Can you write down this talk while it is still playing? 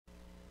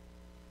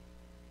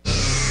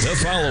The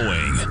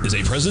following is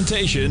a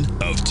presentation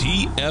of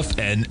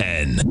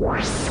TFNN.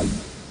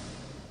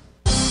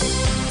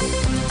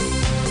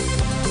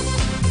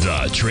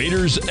 The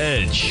Trader's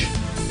Edge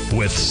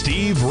with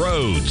Steve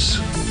Rhodes.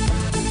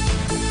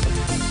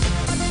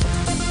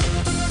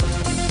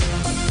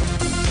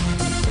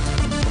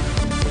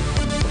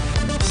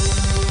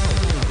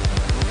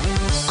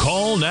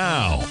 Call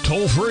now,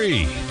 toll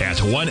free at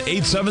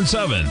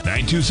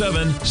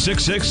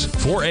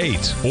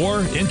 1-877-927-6648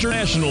 or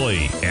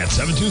internationally at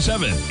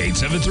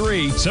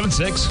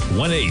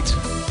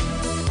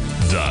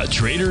 727-873-7618. The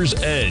Trader's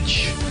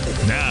Edge.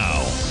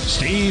 Now,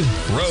 Steve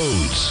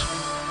Rhodes.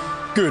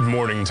 Good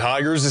morning,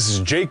 Tigers. This is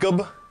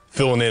Jacob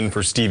filling in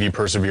for Stevie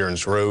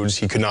Perseverance Rhodes.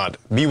 He could not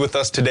be with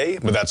us today,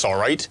 but that's all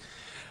right.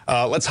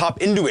 Let's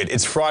hop into it.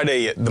 It's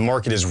Friday. The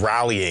market is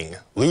rallying.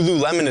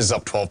 Lululemon is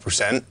up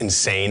 12%.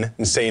 Insane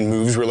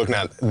moves. We were looking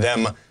at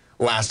them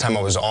last time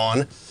I was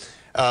on.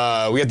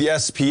 We had the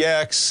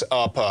SPX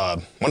up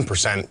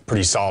 1%,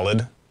 pretty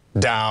solid.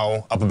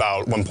 Dow up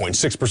about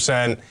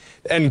 1.6%.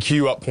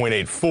 NQ up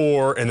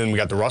 0.84. And then we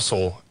got the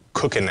Russell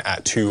cooking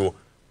at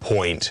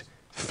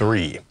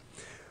 2.3.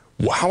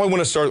 How I want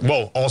to start,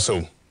 well,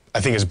 also,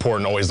 I think it's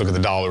important to always look at the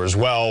dollar as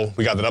well.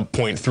 We got that up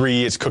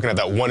 0.3. It's cooking at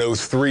that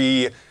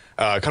 103.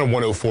 Kind of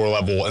 104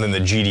 level, and then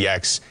the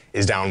GDX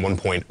is down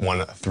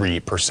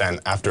 1.13%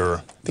 after,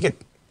 I think it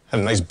had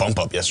a nice bump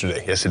up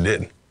yesterday. Yes, it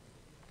did.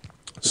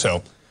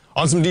 So,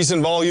 on some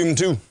decent volume,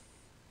 too.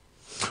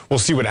 We'll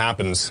see what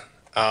happens.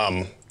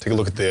 Take a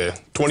look at the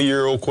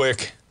 20-year real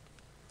quick.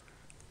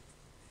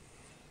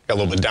 Got a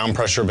little bit down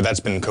pressure, but that's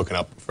been cooking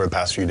up for the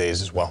past few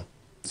days as well.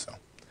 So,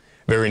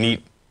 very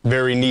neat,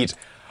 very neat.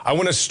 I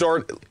want to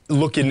start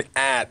looking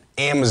at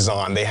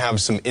Amazon. They have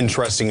some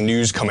interesting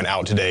news coming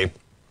out today.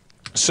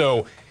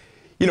 So,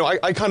 you know,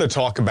 I kind of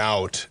talk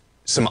about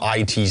some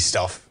IT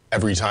stuff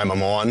every time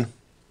I'm on.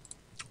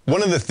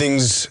 One of the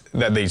things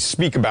that they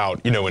speak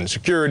about, you know, in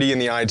security in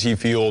the IT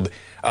field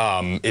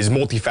is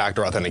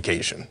multi-factor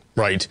authentication,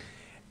 right?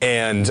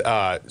 And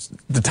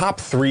the top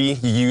three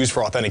you use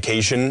for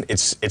authentication,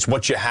 it's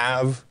what you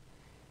have,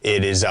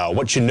 it is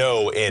what you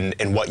know,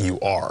 and what you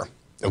are,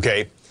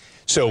 okay?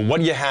 So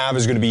what you have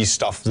is going to be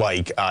stuff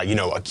like, you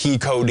know, a key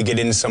code to get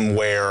in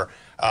somewhere.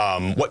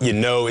 What you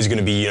know is going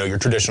to be, you know, your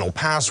traditional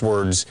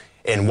passwords,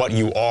 and what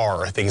you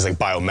are things like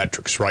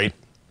biometrics, right?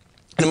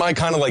 And in my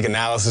kind of like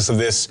analysis of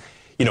this,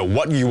 you know,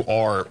 what you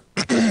are,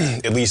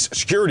 at least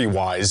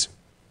security-wise,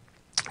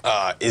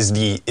 is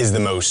the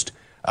most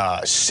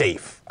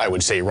safe, I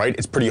would say, right?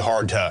 It's pretty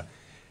hard to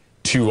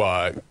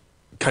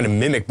kind of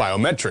mimic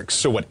biometrics.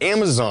 So what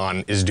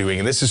Amazon is doing,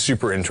 and this is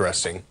super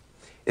interesting,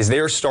 is they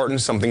are starting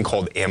something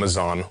called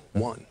Amazon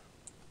One.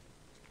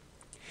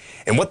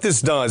 And what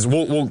this does,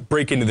 we'll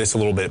break into this a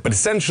little bit, but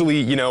essentially,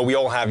 you know, we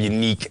all have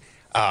unique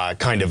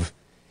kind of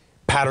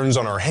patterns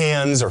on our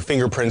hands. Our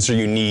fingerprints are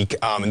unique,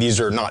 and these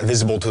are not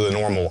visible to the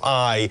normal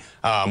eye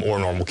or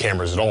normal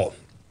cameras at all.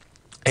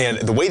 And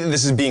the way that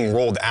this is being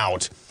rolled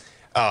out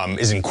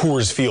is in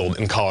Coors Field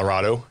in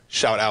Colorado.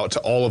 Shout out to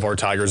all of our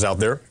Tigers out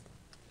there.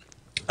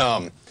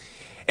 And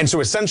so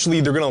essentially,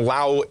 they're going to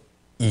allow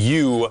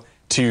you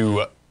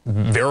to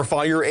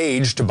verify your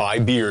age to buy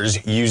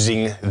beers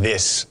using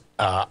this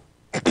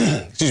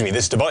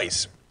this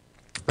device.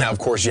 Now, of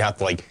course, you have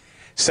to like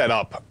set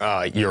up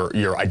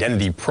your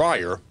identity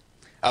prior,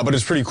 but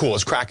it's pretty cool.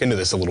 Let's crack into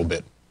this a little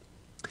bit.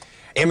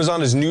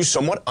 Amazon's new,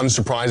 somewhat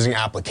unsurprising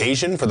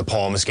application for the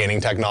palm scanning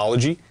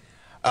technology.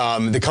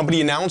 The company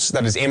announced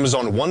that its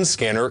Amazon One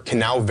scanner can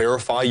now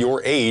verify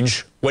your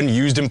age when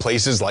used in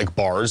places like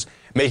bars,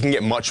 making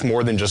it much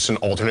more than just an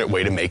alternate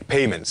way to make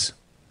payments.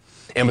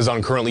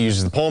 Amazon currently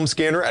uses the Palm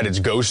Scanner at its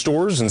Go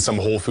stores and some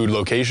Whole Food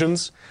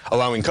locations,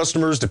 allowing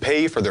customers to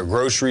pay for their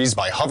groceries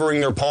by hovering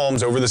their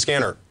palms over the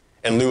scanner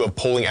in lieu of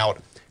pulling out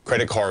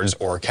credit cards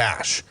or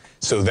cash.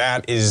 So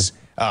that is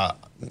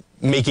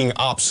making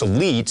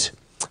obsolete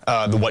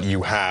the what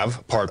you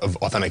have part of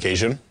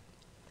authentication.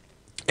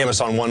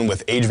 Amazon One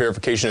with age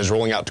verification is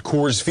rolling out to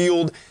Coors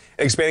Field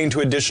and expanding to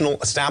additional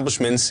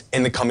establishments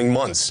in the coming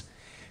months.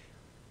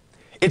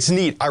 It's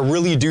neat. I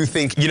really do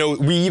think, you know,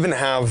 we even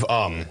have...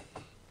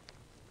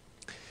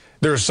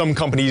 there are some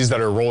companies that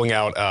are rolling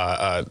out,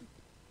 how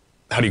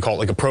do you call it,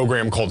 like a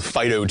program called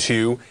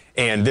FIDO2,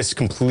 and this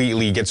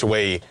completely gets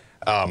away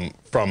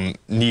from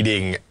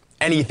needing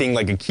anything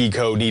like a key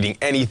code, needing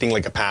anything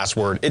like a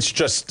password. It's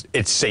just,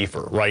 it's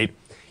safer, right?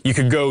 You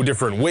could go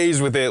different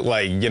ways with it,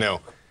 like, you know,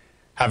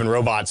 having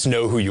robots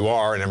know who you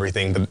are and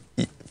everything, but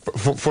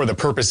for the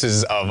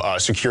purposes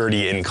of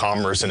security in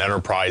commerce and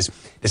enterprise,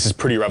 this is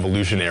pretty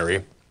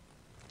revolutionary.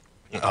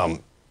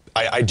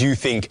 I do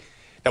think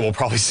that we'll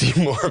probably see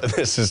more of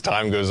this as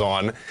time goes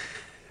on.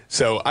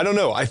 So I don't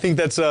know. I think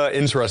that's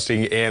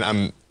interesting,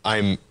 and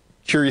I'm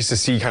curious to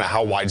see kind of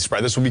how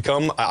widespread this will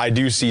become. I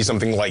do see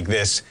something like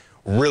this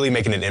really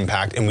making an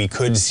impact, and we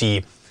could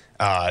see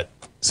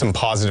some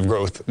positive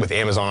growth with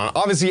Amazon.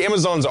 Obviously,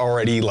 Amazon's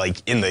already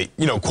like in the,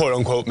 you know, quote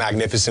unquote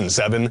magnificent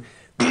seven.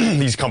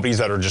 These companies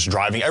that are just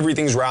driving,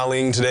 everything's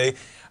rallying today.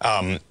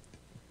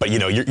 But you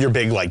know, your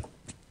big like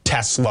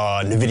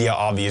Tesla, Nvidia,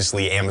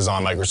 obviously,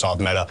 Amazon, Microsoft,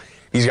 Meta.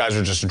 These guys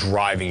are just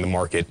driving the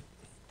market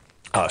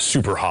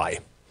super high.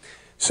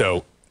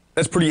 So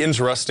that's pretty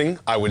interesting,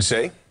 I would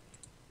say.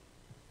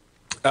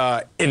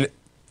 In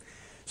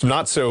some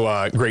not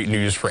so great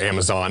news for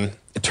Amazon,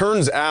 it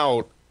turns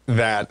out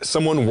that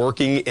someone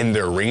working in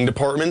their Ring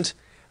department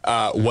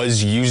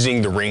was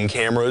using the Ring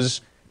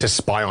cameras to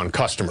spy on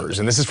customers.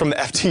 And this is from the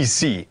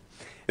FTC.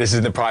 This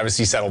is the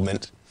privacy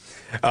settlement.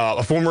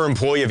 A former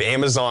employee of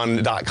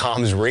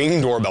Amazon.com's Ring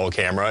doorbell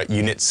camera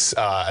units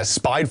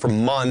spied for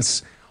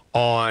months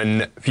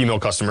on female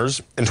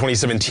customers in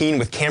 2017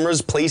 with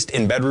cameras placed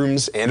in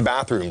bedrooms and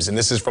bathrooms. And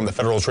this is from the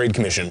Federal Trade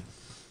Commission.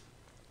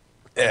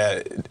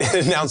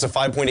 It announced a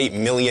 $5.8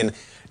 million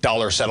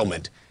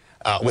settlement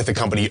with the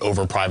company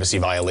over privacy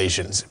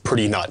violations.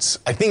 Pretty nuts.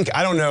 I think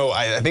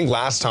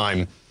last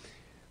time,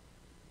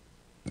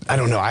 I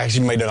don't know, I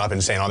actually might not have been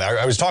saying all that.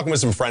 I was talking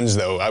with some friends,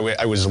 though.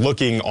 I was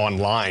looking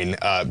online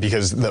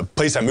because the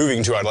place I'm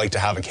moving to, I'd like to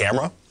have a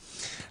camera.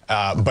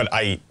 But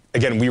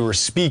again, we were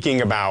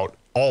speaking about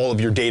all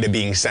of your data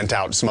being sent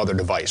out to some other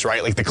device,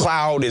 right? Like the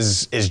cloud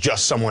is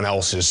just someone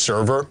else's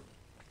server.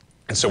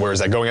 And so where is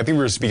that going? I think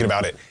we were speaking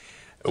about it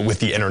with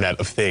the Internet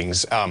of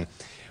Things.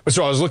 But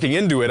so I was looking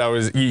into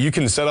it. You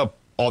can set up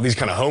all these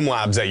kind of home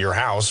labs at your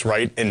house,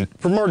 right? And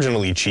for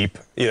marginally cheap,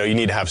 you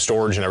need to have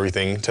storage and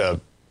everything to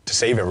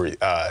save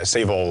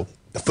all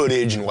the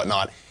footage and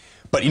whatnot.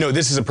 But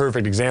this is a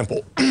perfect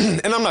example.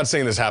 And I'm not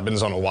saying this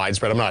happens on a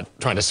widespread. I'm not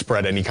trying to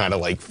spread any kind of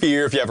like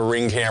fear if you have a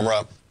Ring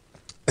camera.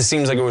 It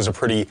seems like it was a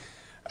pretty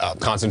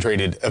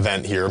concentrated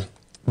event here.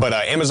 But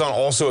Amazon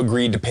also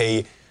agreed to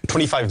pay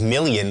 $25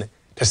 million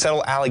to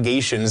settle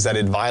allegations that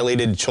it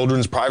violated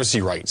children's privacy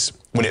rights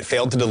when it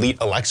failed to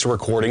delete Alexa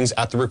recordings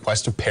at the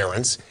request of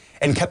parents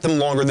and kept them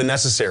longer than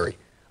necessary,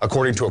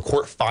 according to a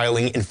court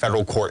filing in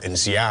federal court in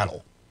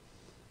Seattle.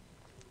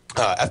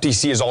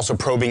 FTC is also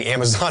probing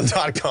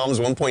Amazon.com's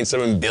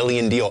 $1.7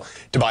 billion deal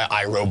to buy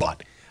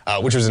iRobot,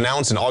 which was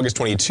announced in August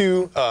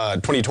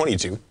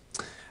 2022,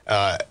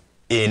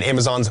 in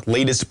Amazon's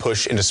latest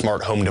push into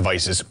smart home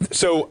devices.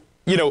 So,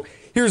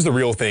 here's the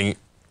real thing.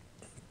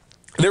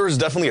 There is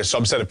definitely a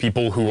subset of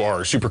people who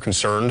are super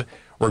concerned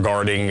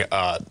regarding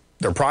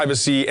their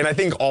privacy, and I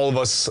think all of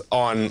us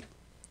on,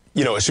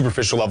 a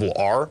superficial level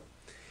are.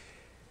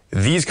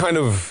 These kind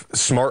of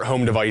smart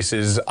home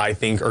devices, I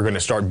think, are going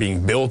to start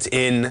being built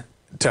in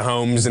to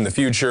homes in the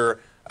future.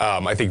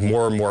 I think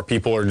more and more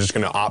people are just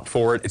going to opt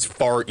for it. It's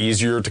far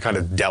easier to kind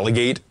of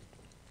delegate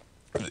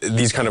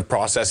these kind of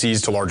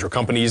processes to larger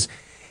companies.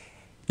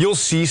 You'll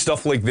see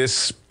stuff like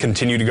this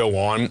continue to go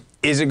on.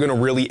 Is it going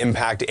to really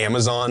impact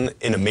Amazon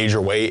in a major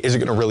way? Is it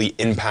going to really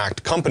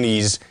impact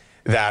companies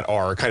that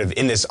are kind of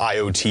in this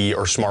IoT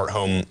or smart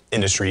home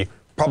industry?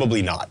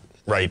 Probably not,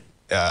 right?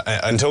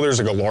 Until there's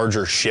like a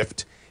larger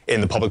shift in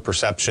the public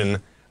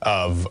perception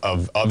of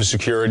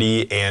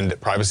security and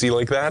privacy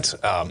like that,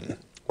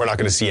 we're not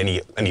going to see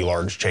any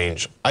large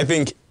change. I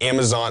think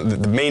Amazon,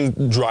 the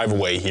main drive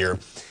away here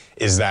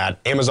is that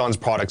Amazon's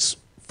products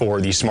for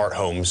these smart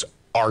homes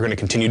are going to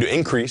continue to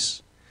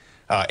increase.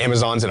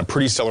 Amazon's in a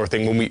pretty stellar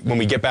thing. When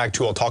we get back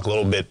to, I'll talk a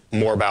little bit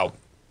more about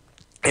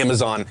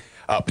Amazon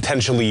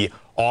potentially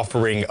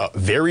offering a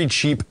very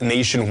cheap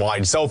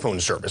nationwide cell phone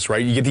service,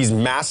 right? You get these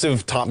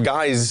massive top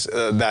guys,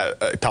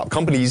 top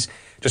companies,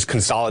 just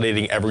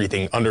consolidating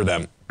everything under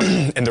them,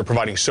 and they're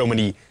providing so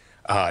many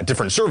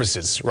different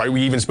services, right?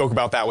 We even spoke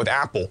about that with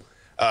Apple,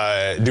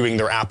 doing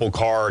their Apple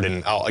Card,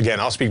 and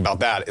I'll speak about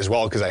that as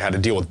well because I had to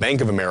deal with Bank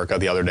of America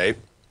the other day,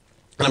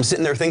 and I'm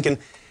sitting there thinking,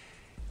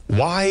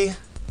 why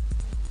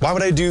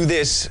would I do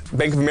this?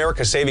 Bank of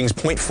America savings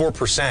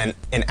 0.4%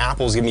 and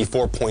Apple's giving me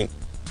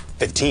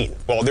 4.15.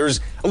 Well, there's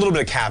a little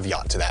bit of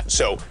caveat to that.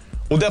 So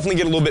we'll definitely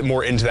get a little bit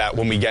more into that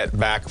when we get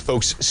back.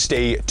 Folks,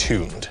 stay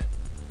tuned.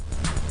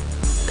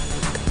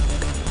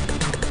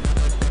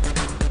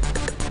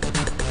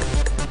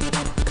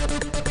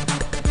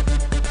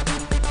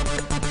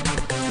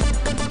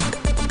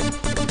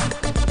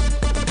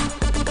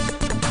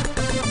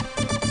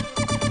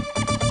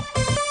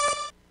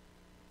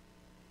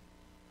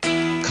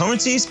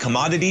 Currencies,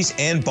 commodities,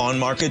 and bond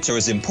markets are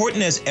as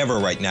important as ever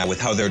right now with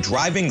how they're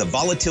driving the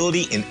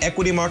volatility in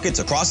equity markets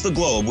across the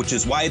globe, which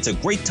is why it's a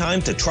great time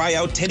to try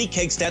out Teddy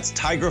Kegstad's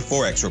Tiger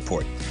Forex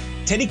Report.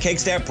 Teddy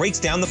Kegstad breaks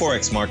down the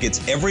Forex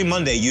markets every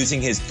Monday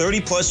using his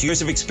 30-plus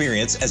years of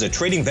experience as a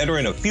trading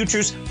veteran of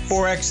futures,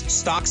 Forex,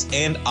 stocks,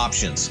 and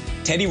options.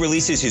 Teddy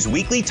releases his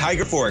weekly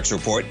Tiger Forex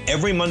Report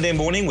every Monday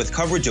morning with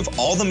coverage of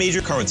all the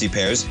major currency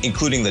pairs,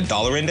 including the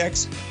dollar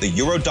index, the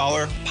euro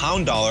dollar,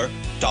 pound dollar,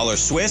 dollar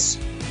Swiss,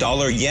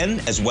 dollar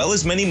yen, as well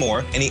as many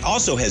more, and he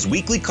also has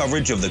weekly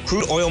coverage of the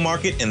crude oil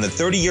market and the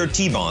 30-year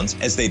T-bonds,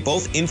 as they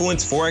both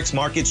influence Forex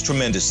markets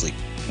tremendously.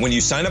 When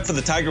you sign up for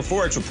the Tiger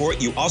Forex Report,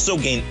 you also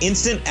gain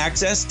instant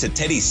access to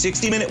Teddy's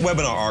 60-minute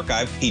webinar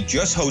archive he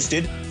just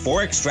hosted,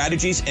 Forex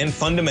Strategies and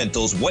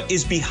Fundamentals, What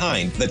is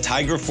Behind the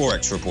Tiger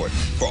Forex Report.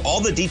 For all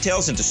the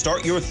details and to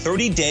start your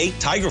 30-day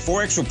Tiger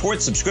Forex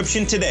Report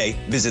subscription today,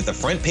 visit the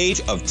front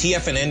page of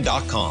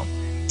TFNN.com.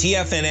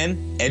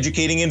 TFNN,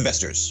 educating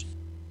investors.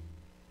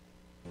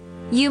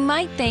 You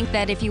might think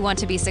that if you want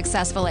to be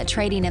successful at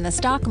trading in the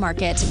stock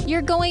market,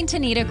 you're going to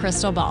need a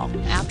crystal ball.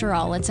 After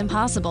all, it's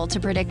impossible to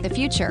predict the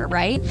future,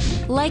 right?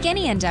 Like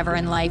any endeavor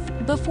in life,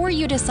 before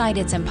you decide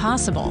it's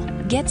impossible,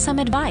 get some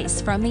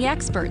advice from the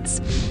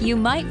experts. You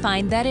might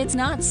find that it's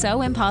not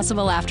so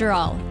impossible after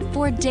all.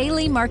 For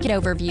daily market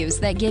overviews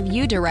that give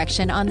you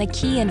direction on the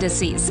key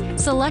indices,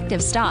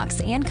 selective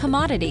stocks, and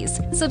commodities,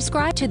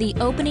 subscribe to the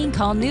Opening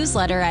Call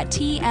newsletter at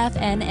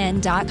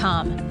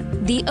TFNN.com.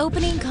 The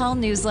Opening Call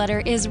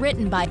newsletter is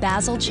written by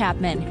Basil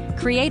Chapman,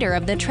 creator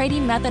of the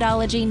trading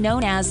methodology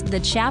known as the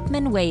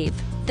Chapman Wave.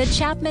 The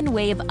Chapman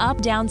Wave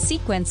up-down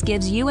sequence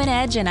gives you an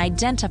edge in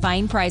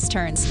identifying price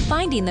turns,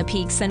 finding the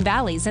peaks and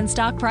valleys in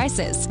stock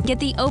prices. Get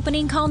the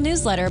Opening Call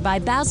newsletter by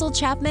Basil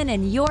Chapman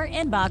in your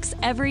inbox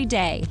every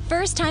day.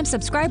 First-time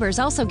subscribers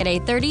also get a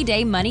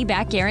 30-day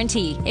money-back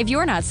guarantee. If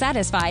you're not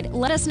satisfied,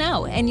 let us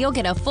know, and you'll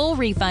get a full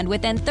refund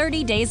within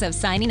 30 days of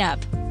signing up.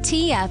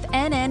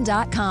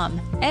 TFNN.com,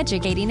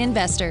 educating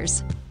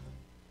investors.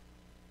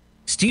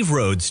 Steve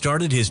Rhodes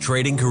started his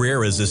trading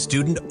career as a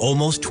student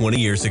almost 20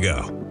 years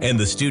ago, and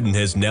the student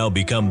has now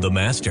become the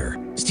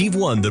master. Steve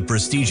won the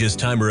prestigious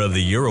Timer of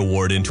the Year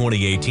award in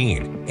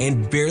 2018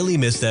 and barely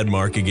missed that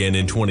mark again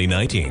in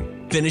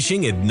 2019,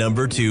 finishing at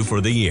number 2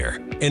 for the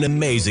year. An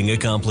amazing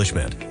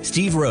accomplishment.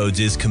 Steve Rhodes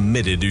is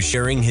committed to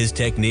sharing his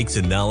techniques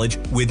and knowledge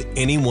with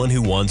anyone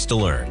who wants to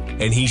learn,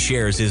 and he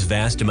shares his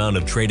vast amount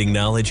of trading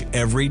knowledge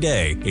every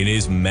day in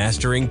his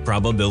Mastering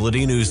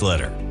Probability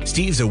newsletter.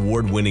 Steve's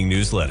award-winning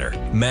newsletter,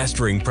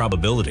 Mastering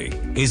Probability,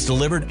 is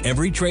delivered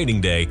every trading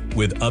day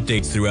with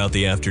updates throughout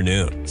the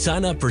afternoon.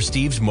 Sign up for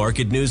Steve's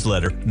market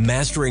newsletter,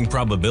 Mastering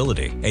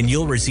Probability, and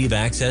you'll receive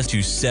access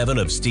to 7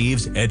 of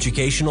Steve's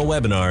educational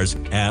webinars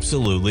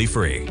absolutely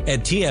free.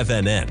 At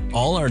TFNN,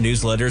 all our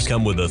newsletters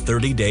come with a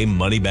 30-day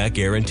money-back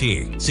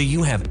guarantee, so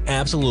you have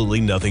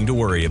absolutely nothing to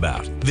worry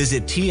about.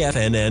 Visit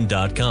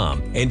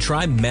TFNN.com and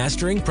try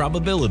Mastering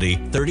Probability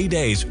 30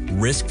 days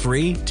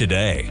risk-free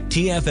today.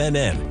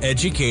 TFNN,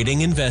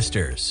 educating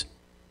investors.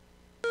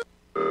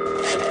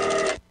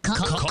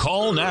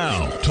 Call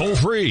now, toll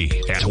free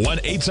at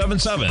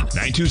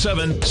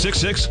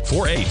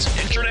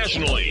 1-877-927-6648.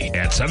 Internationally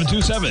at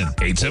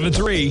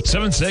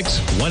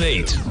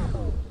 727-873-7618.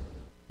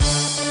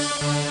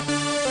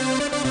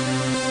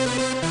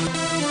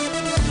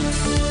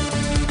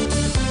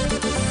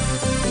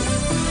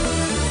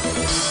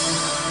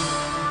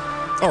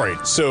 All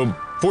right, so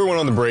before we went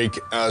on the break,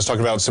 let's talk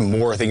about some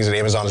more things that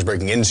Amazon is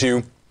breaking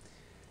into.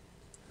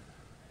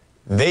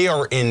 They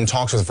are in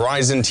talks with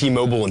Verizon,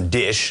 T-Mobile, and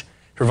Dish to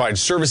provide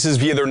services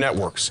via their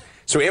networks.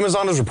 So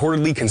Amazon is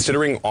reportedly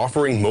considering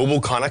offering mobile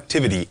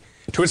connectivity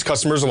to its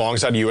customers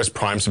alongside a U.S.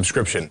 Prime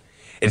subscription.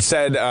 It's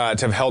said to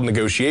have held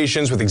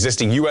negotiations with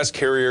existing U.S.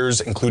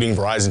 carriers, including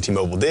Verizon,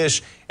 T-Mobile,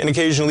 Dish, and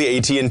occasionally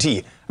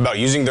AT&T, about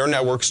using their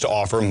networks to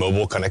offer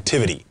mobile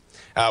connectivity,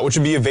 which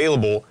would be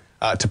available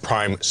to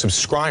Prime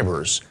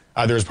subscribers,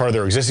 either as part of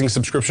their existing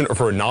subscription or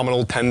for a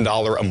nominal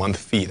 $10 a month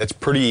fee. That's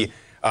pretty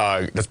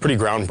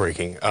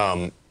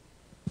groundbreaking.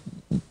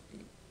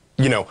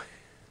 You know,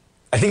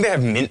 I think they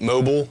have Mint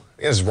Mobile.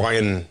 It's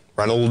Ryan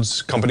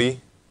Reynolds' company,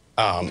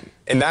 and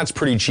that's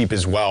pretty cheap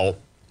as well.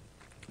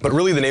 But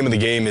really, the name of the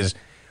game is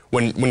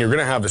when you're going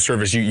to have the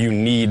service, you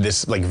need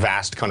this like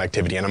vast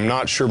connectivity, and I'm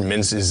not sure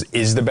Mint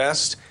is the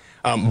best,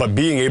 but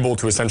being able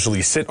to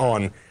essentially sit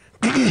on,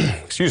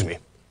 excuse me,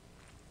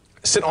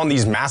 sit on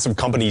these massive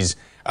companies,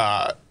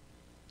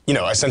 you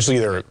know, essentially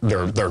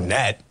their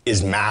net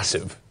is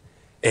massive.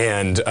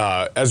 And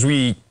as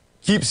we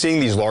keep seeing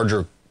these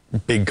larger,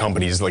 big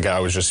companies like I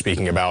was just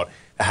speaking about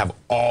that have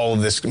all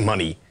of this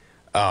money,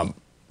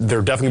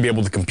 they're definitely be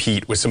able to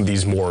compete with some of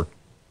these more,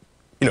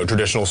 you know,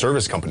 traditional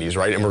service companies,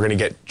 right? And we're going to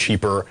get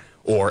cheaper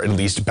or at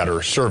least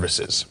better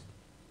services.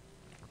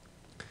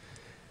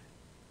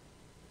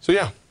 So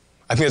yeah,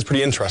 I think that's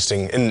pretty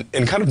interesting,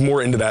 and kind of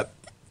more into that,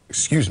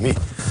 excuse me,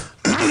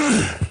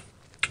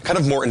 kind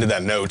of more into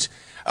that note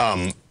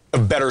of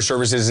better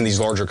services in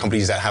these larger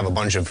companies that have a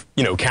bunch of,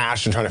 you know,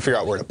 cash and trying to figure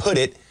out where to put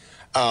it.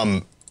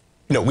 You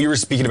know, we were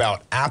speaking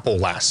about Apple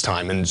last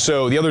time, and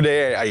so the other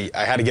day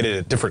I had to get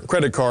a different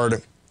credit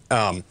card,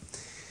 and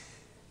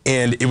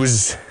it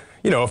was,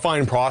 you know, a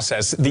fine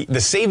process.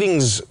 The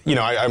savings, you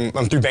know,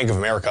 I'm through Bank of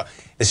America.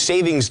 The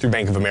savings through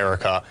Bank of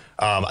America,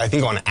 I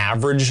think on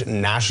average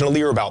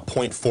nationally are about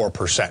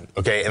 0.4%.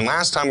 Okay, and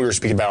last time we were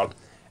speaking about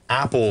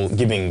Apple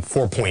giving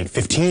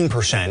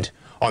 4.15%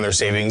 on their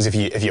savings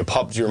if you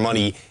popped your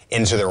money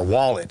into their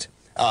wallet.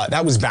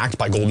 That was backed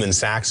by Goldman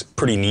Sachs.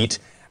 Pretty neat.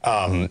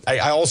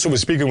 I also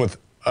was speaking with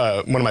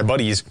one of my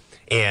buddies,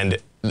 and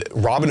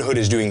Robinhood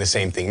is doing the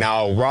same thing.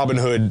 Now,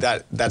 Robinhood,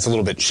 that's a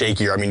little bit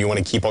shakier. I mean, you want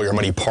to keep all your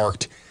money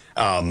parked,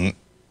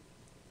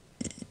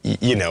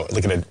 you know,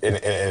 like in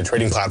a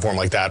trading platform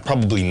like that.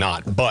 Probably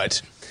not.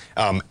 But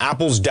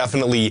Apple's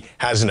definitely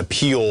has an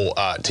appeal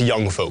to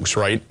young folks,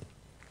 right?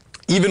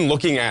 Even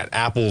looking at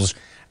Apple's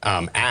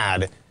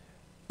ad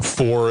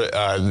for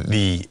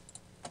the...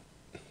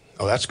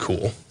 Oh, that's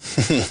cool.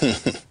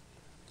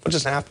 What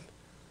just happened?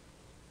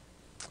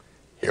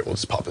 Here, we'll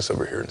just pop this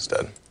over here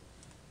instead.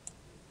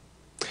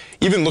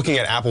 even looking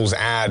at Apple's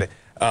ad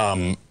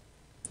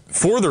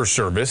for their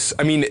service,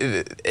 I mean,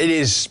 it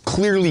is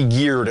clearly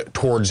geared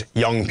towards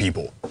young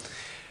people.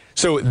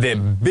 So the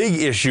big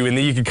issue, and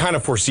you can kind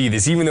of foresee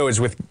this, even though it's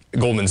with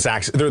Goldman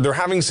Sachs, they're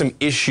having some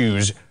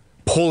issues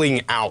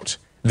pulling out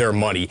their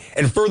money.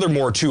 And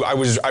furthermore, too, I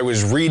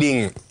was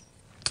reading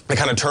the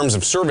kind of terms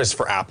of service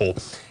for Apple,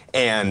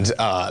 and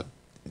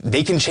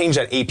they can change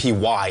that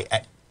APY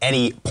at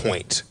any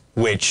point,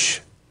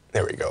 which,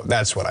 there we go,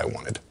 that's what I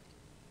wanted.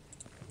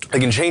 They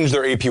can change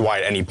their APY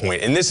at any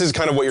point, and this is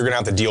kind of what you're going to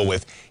have to deal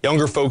with.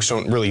 Younger folks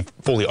don't really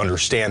fully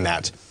understand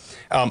that.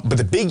 But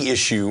the big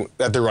issue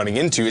that they're running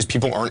into is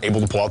people aren't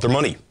able to pull out their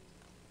money.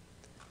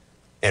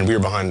 And we are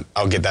behind,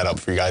 I'll get that up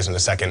for you guys in a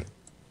second.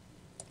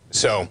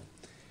 So,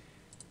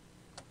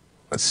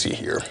 let's see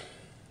here.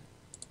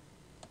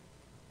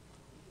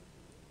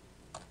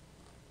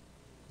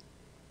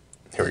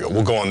 Here we go.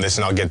 We'll go on this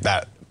and I'll get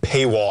that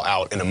paywall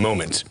out in a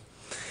moment.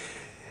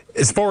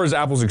 As far as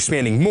Apple's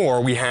expanding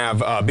more, we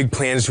have big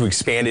plans to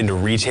expand into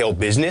retail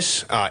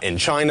business in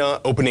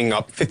China, opening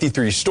up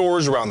 53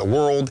 stores around the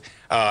world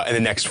in the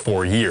next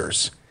 4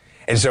 years.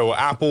 And so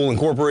Apple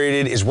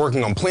Incorporated is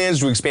working on plans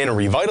to expand and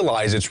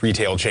revitalize its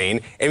retail chain,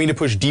 aiming to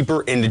push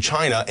deeper into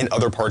China and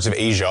other parts of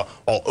Asia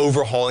while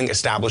overhauling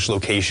established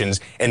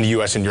locations in the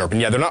U.S. and Europe.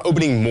 And yeah, they're not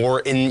opening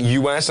more in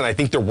U.S., and I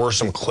think there were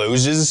some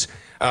closes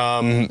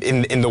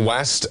in the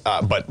West,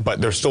 but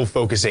they're still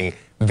focusing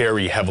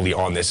very heavily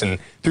on this. And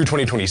through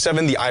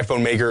 2027, the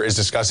iPhone maker is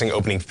discussing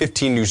opening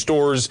 15 new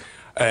stores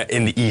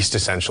in the East,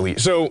 essentially.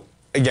 So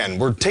again,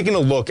 we're taking a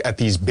look at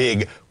these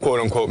big,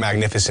 quote-unquote,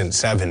 magnificent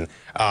seven,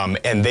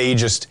 and they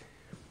just,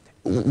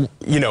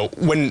 you know,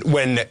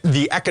 when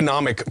the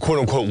economic,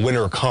 quote-unquote,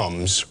 winter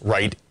comes,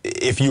 right,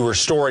 if you were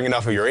storing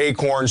enough of your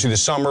acorns through the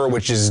summer,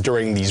 which is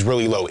during these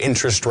really low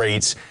interest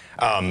rates,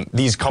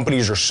 these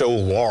companies are so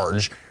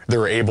large,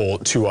 they're able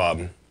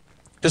to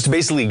just to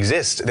basically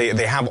exist.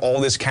 They have all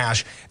this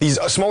cash.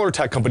 These smaller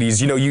tech companies,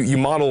 you know, you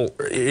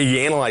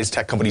analyze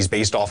tech companies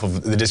based off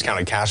of the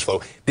discounted cash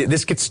flow.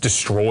 This gets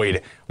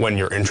destroyed when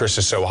your interest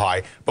is so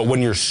high. But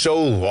when you're so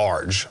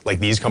large, like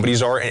these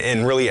companies are,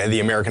 and really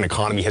the American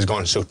economy has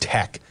gone so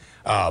tech,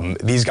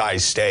 these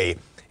guys stay.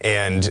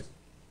 And,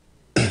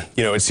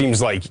 you know, it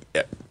seems like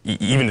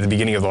even at the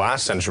beginning of the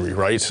last century,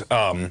 right?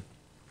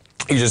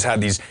 You just had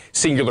these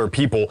singular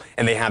people,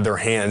 and they had their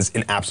hands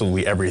in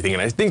absolutely everything.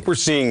 And I think we're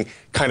seeing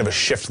kind of a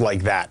shift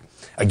like that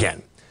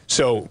again.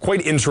 So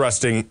quite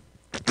interesting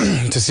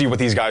to see what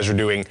these guys are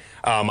doing.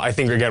 I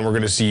think, again, we're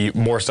going to see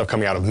more stuff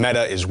coming out of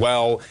Meta as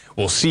well.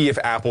 We'll see if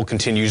Apple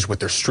continues with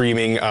their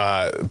streaming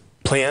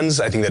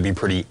plans. I think that'd be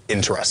pretty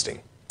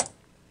interesting.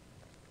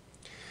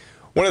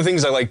 One of the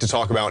things I like to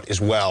talk about as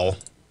well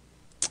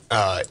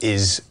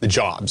is the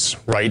jobs,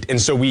 right? And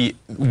so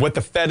what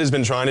the Fed has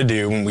been trying to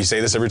do, and we say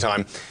this every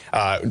time,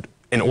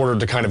 in order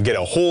to kind of get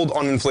a hold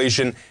on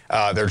inflation,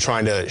 they're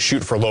trying to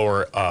shoot for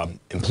lower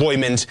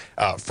employment,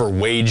 for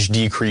wage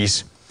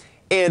decrease.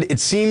 And it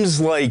seems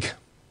like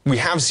we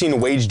have seen a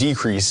wage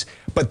decrease,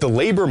 but the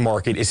labor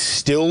market is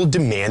still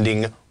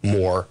demanding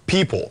more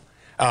people.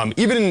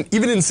 Even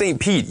in St.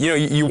 Pete, you know,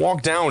 you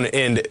walk down,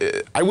 and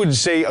I would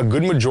say a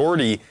good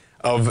majority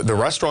of the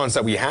restaurants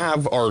that we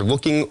have are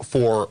looking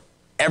for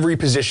every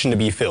position to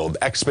be filled: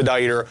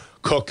 expediter,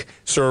 cook,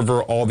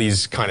 server, all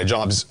these kind of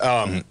jobs.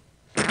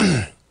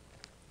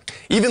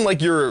 Even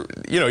like your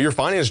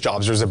finance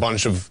jobs, there's a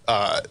bunch of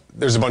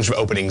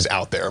openings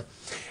out there.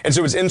 And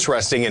so it's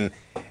interesting. And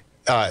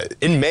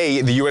in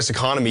May, the U.S.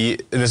 economy,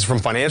 and this is from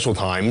Financial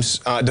Times,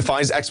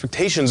 defies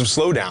expectations of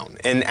slowdown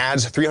and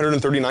adds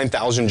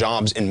 339,000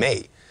 jobs in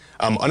May.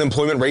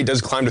 Unemployment rate does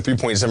climb to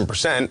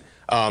 3.7%,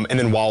 and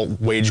then while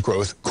wage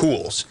growth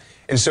cools.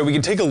 And so we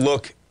can take a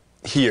look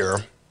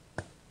here.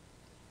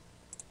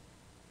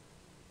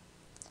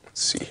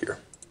 Let's see here.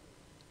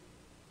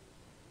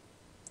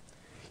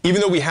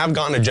 Even though we have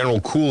gotten a general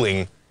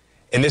cooling,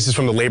 and this is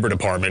from the Labor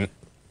Department,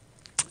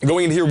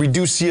 going in here, we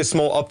do see a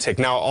small uptick.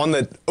 Now, on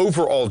the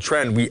overall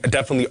trend, we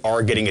definitely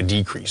are getting a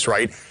decrease,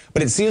 right?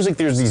 But it seems like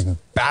there's these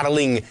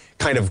battling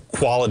kind of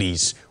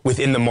qualities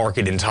within the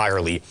market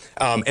entirely.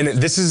 And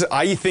this is,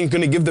 I think,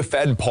 going to give the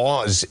Fed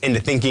pause into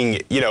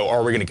thinking, you know,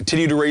 are we going to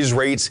continue to raise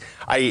rates?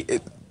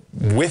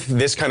 With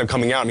this kind of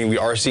coming out, I mean, we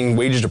are seeing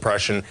wage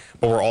depression,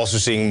 but we're also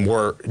seeing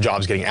more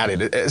jobs getting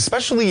added,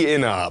 especially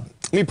in,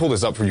 let me pull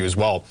this up for you as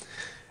well,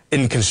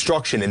 in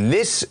construction. And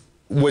this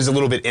was a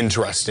little bit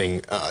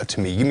interesting to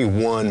me. Give me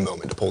one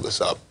moment to pull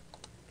this up.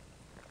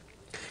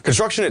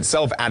 Construction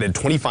itself added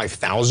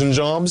 25,000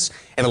 jobs,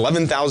 and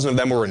 11,000 of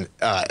them were in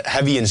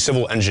heavy and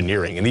civil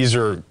engineering. And these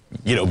are,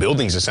 you know,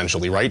 buildings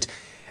essentially, right?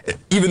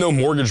 Even though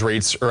mortgage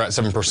rates are at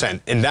 7%.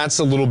 And that's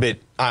a little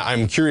bit,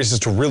 I'm curious as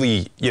to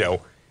really, you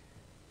know,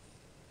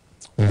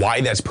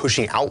 why that's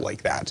pushing out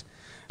like that.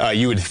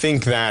 You would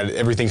think that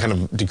everything kind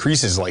of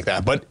decreases like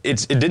that, but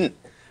it didn't.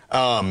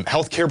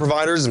 Healthcare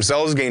providers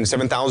themselves gained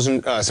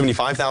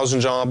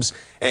 75,000 jobs,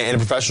 and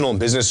professional and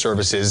business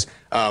services,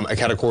 a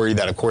category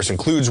that, of course,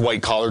 includes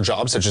white-collar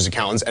jobs such as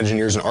accountants,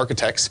 engineers, and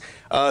architects,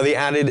 they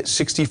added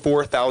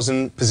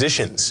 64,000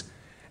 positions.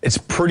 it's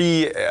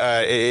pretty,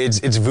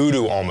 it's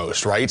voodoo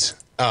almost, right?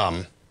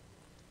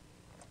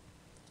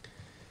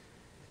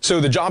 So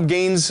the job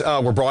gains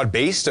were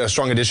broad-based,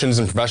 strong additions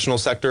in professional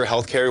sector,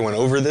 healthcare, we went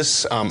over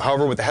this.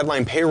 However, with the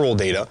headline payroll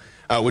data,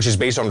 which is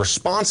based on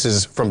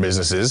responses from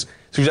businesses,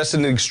 suggested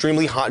an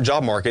extremely hot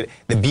job market,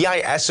 the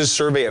BIS's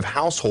survey of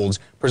households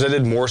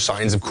presented more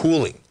signs of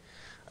cooling.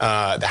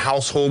 The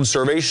household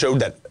survey showed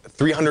that a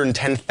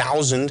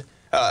 310,000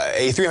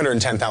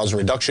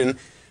 reduction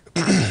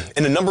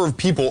in the number of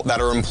people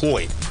that are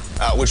employed,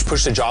 which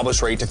pushed the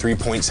jobless rate to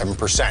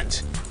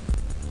 3.7%.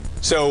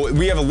 So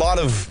we have a lot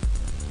of,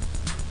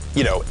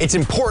 it's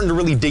important to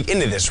really dig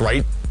into this,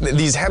 right?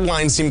 These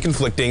headlines seem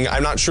conflicting.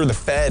 I'm not sure the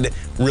Fed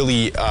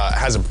really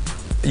has a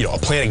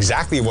plan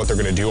exactly what they're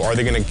going to do. Are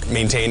they going to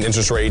maintain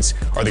interest rates?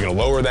 Are they going to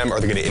lower them?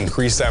 Are they going to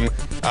increase them?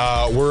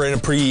 We're in a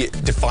pretty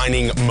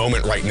defining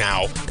moment right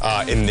now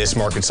in this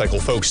market cycle.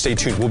 Folks, stay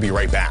tuned. We'll be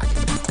right back.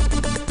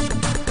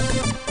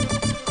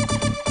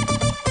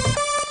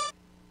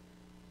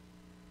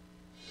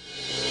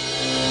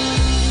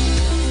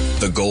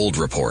 The Gold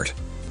Report.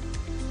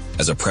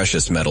 As a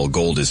precious metal,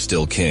 gold is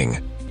still king.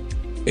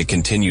 It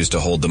continues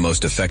to hold the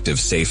most effective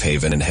safe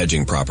haven and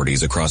hedging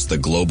properties across the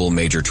global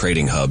major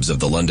trading hubs of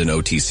the London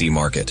OTC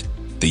market,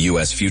 the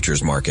U.S.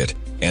 futures market,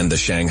 and the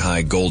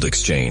Shanghai Gold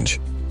Exchange.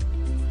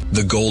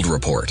 The Gold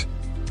Report.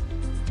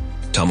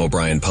 Tom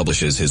O'Brien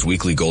publishes his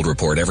weekly gold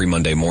report every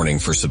Monday morning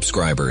for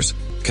subscribers,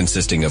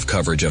 consisting of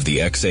coverage of the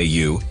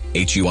XAU,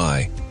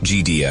 HUI,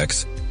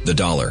 GDX, the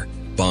dollar,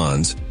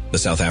 bonds, the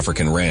South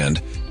African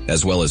rand,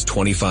 as well as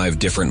 25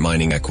 different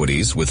mining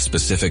equities with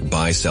specific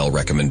buy-sell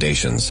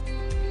recommendations.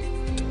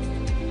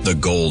 The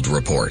Gold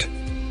Report.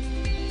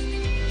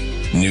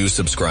 New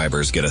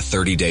subscribers get a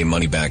 30-day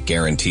money-back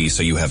guarantee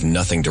so you have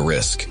nothing to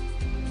risk.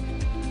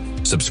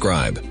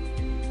 Subscribe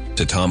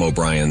to Tom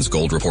O'Brien's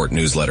Gold Report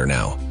newsletter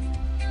now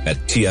at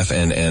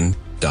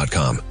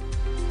TFNN.com.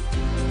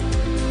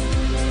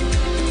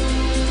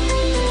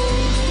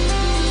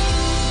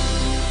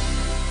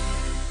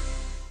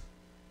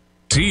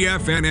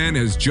 TFNN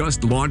has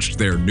just launched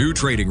their new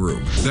trading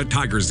room, the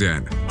Tiger's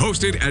Den,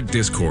 hosted at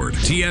Discord.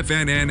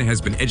 TFNN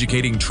has been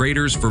educating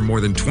traders for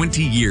more than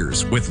 20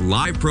 years with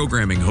live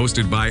programming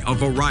hosted by a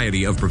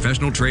variety of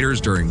professional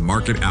traders during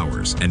market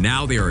hours. And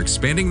now they are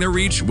expanding their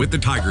reach with the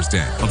Tiger's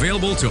Den,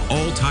 available to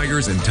all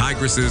tigers and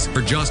tigresses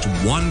for just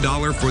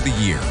 $1 for the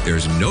year.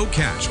 There's no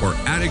catch or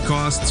added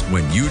costs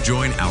when you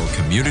join our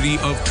community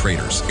of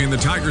traders. In the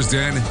Tiger's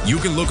Den, you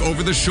can look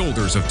over the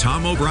shoulders of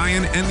Tom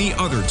O'Brien and the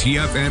other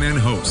TFNN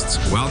hosts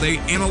while they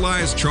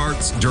analyze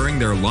charts during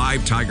their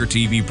live Tiger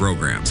TV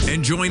programs,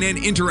 and join an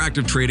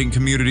interactive trading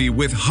community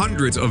with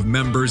hundreds of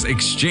members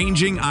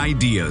exchanging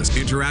ideas.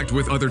 Interact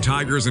with other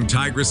tigers and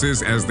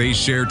tigresses as they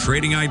share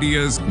trading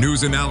ideas,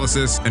 news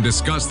analysis, and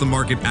discuss the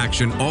market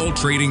action all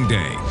trading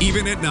day,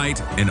 even at night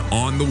and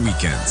on the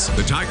weekends.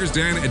 The Tiger's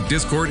Den at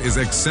Discord is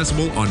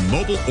accessible on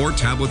mobile or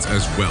tablets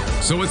as well,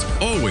 so it's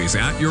always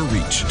at your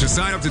reach. To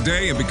sign up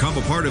today and become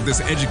a part of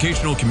this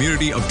educational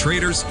community of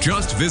traders,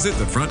 just visit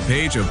the front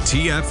page of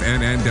TFNN.com.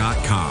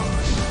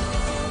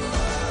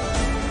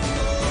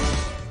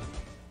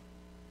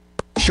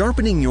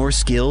 Sharpening your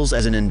skills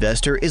as an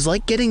investor is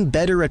like getting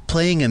better at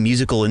playing a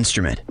musical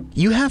instrument.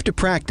 You have to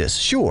practice,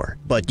 sure,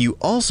 but you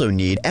also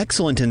need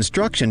excellent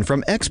instruction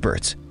from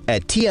experts.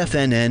 At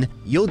TFNN,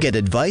 you'll get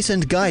advice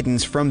and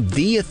guidance from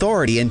the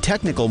authority in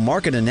technical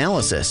market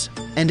analysis.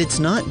 And it's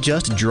not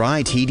just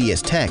dry,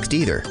 tedious text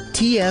either.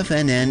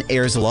 TFNN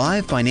airs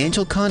live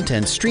financial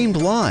content streamed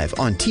live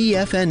on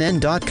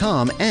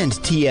TFNN.com and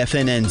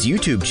TFNN's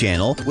YouTube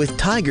channel with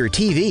Tiger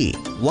TV,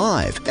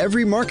 live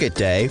every market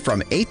day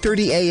from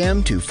 8:30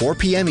 a.m. to 4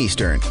 p.m.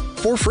 Eastern.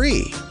 For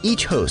free.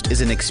 Each host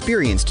is an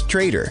experienced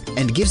trader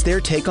and gives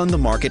their take on the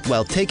market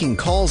while taking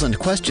calls and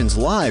questions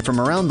live from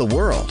around the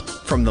world.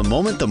 From the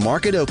moment the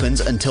market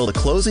opens until the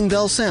closing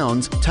bell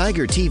sounds,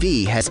 Tiger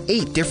TV has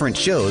 8 different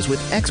shows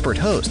with expert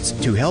hosts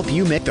to help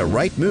you make the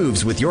right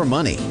moves with your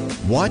money.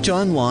 Watch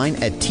online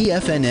at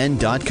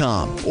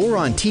TFNN.com or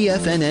on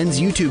TFNN's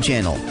YouTube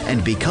channel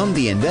and become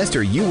the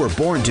investor you were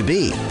born to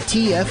be.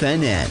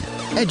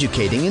 TFNN,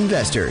 educating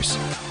investors.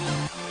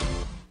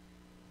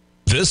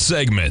 This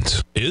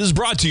segment is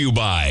brought to you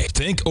by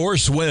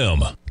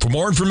Thinkorswim. For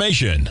more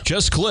information,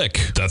 just click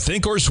the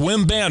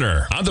Thinkorswim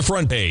banner on the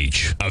front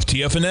page of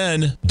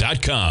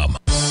TFNN.com.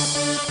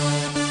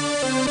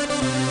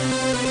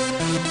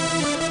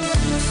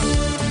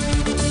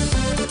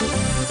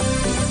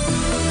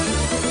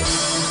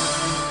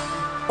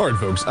 All right,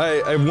 folks,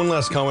 I have one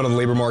last comment on the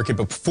labor market,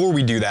 but before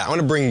we do that, I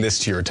want to bring this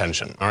to your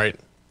attention, all right?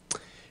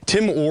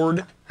 Tim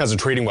Ord has a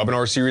trading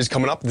webinar series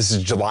coming up. This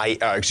is June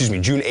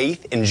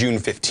 8th and June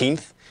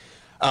 15th.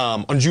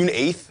 On June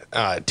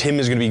 8th, Tim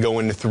is going to be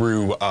going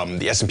through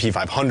the S&P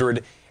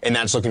 500, and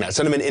that's looking at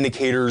sentiment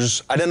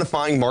indicators,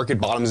 identifying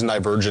market bottoms and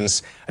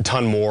divergence, a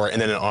ton more.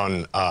 And then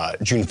on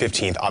June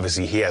 15th,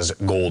 obviously, he has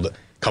gold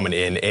coming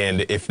in.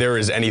 And if there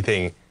is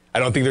anything, I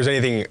don't think there's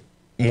anything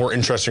more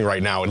interesting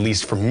right now, at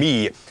least for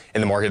me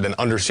in the market, than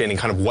understanding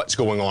kind of what's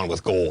going on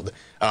with gold.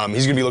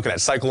 He's going to be looking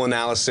at cycle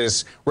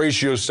analysis,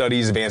 ratio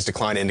studies, advanced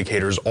decline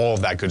indicators, all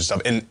of that good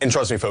stuff. And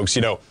trust me, folks,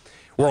 you know,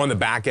 we're on the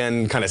back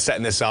end kind of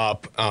setting this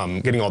up,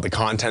 getting all the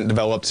content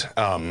developed,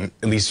 at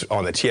least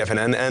on the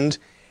TFNN end,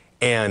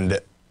 and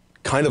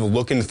kind of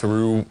looking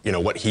through, you know,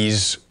 what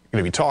he's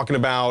going to be talking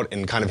about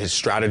and kind of his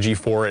strategy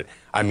for it.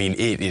 I mean,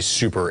 it is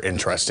super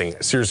interesting.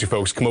 Seriously,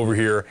 folks, come over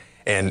here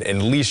and at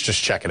least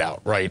just check it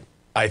out, right?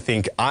 I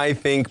think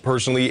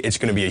personally it's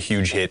going to be a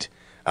huge hit.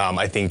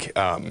 I think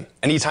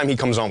anytime he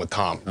comes on with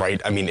Tom,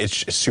 right? I mean,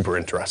 it's super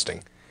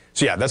interesting.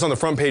 So yeah, that's on the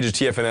front page of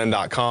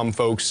TFNN.com,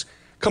 folks.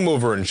 Come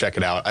over and check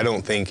it out. I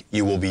don't think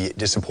you will be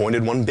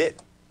disappointed one bit.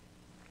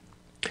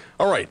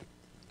 All right,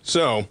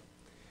 so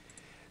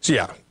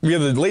yeah, we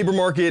have the labor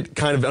market,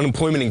 kind of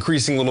unemployment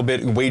increasing a little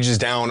bit, wages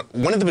down.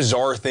 One of the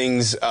bizarre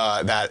things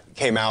that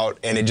came out,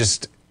 and it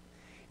just,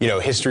 you know,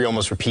 history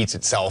almost repeats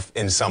itself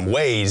in some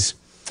ways,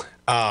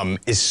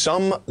 is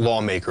some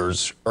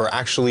lawmakers are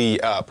actually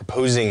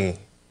proposing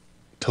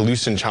to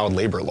loosen child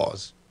labor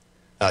laws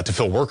to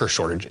fill worker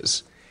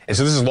shortages. And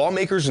so this is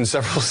lawmakers in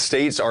several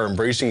states are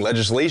embracing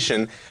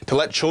legislation to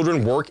let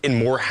children work in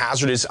more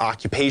hazardous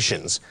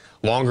occupations,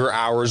 longer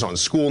hours on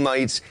school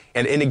nights,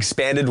 and in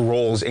expanded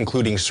roles,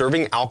 including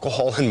serving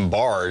alcohol in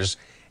bars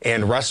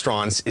and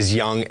restaurants as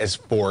young as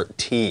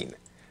 14.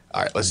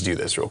 All right, let's do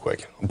this real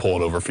quick. I'll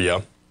pull it over for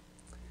you.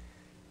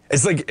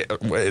 It's like,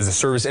 is the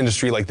service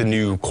industry like the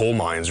new coal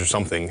mines or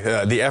something?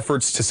 The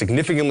efforts to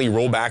significantly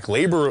roll back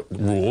labor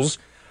rules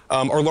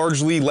are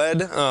largely led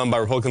by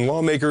Republican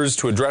lawmakers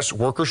to address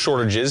worker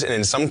shortages and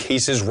in some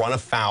cases run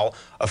afoul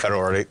of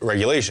federal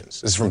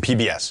regulations. This is from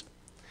PBS.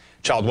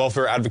 Child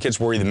welfare advocates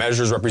worry the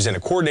measures represent a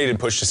coordinated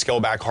push to scale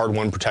back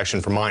hard-won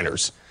protection for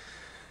minors.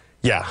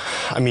 Yeah,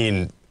 I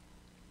mean,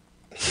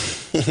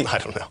 I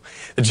don't know.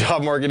 The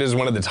job market is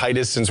one of the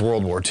tightest since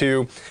World War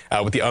II,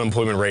 with the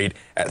unemployment rate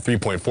at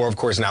 3.4. Of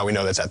course, now we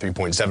know that's at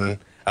 3.7,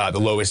 the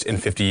lowest in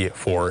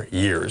 54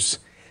 years.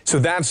 So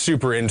that's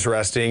super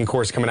interesting. Of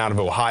course, coming out of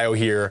Ohio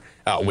here,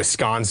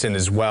 Wisconsin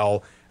as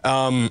well.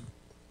 You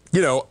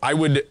know,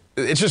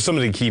 it's just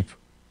something to keep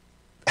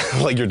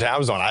like your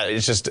tabs on.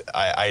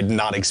 I did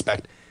not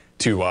expect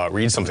to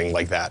read something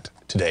like that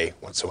today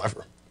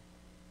whatsoever.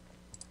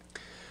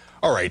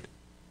 All right.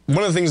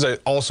 One of the things I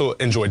also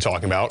enjoy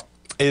talking about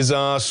is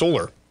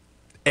solar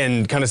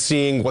and kind of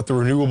seeing what the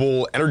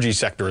renewable energy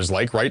sector is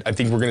like, right? I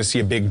think we're going to see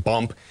a big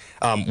bump.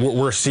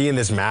 We're seeing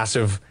this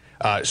massive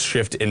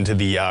shift into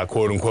the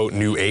quote-unquote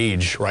new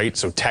age, right?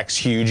 So tech's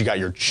huge. You got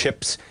your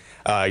chips,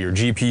 your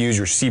GPUs,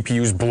 your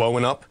CPUs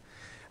blowing up.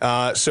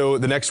 So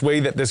the next way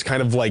that this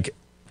kind of like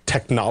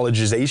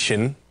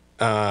technologization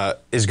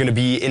is going to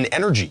be in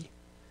energy.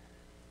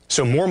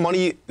 So more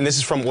money, and this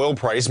is from oil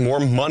price, more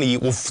money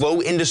will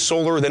flow into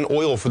solar than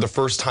oil for the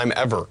first time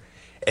ever.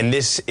 And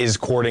this is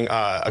according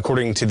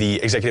to the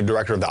executive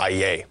director of the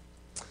IEA.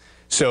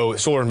 So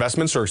solar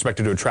investments are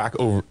expected to attract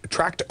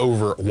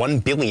over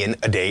 $1 billion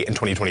a day in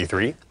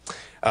 2023.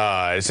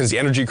 Since the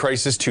energy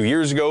crisis 2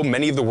 years ago,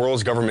 many of the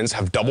world's governments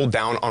have doubled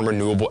down on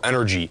renewable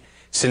energy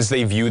since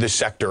they view the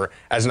sector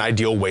as an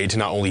ideal way to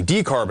not only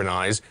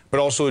decarbonize,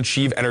 but also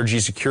achieve energy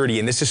security.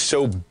 And this is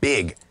so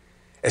big,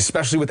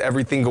 especially with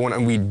everything going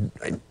on.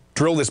 I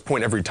drill this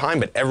point every time,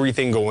 but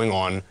everything going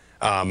on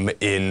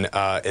in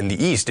the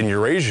East, in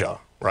Eurasia,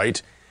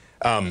 right?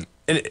 And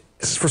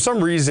for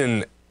some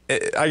reason,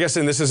 I guess,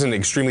 and this isn't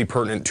extremely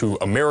pertinent to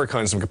America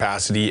in some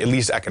capacity, at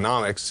least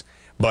economics,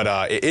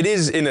 but it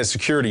is in a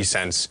security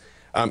sense.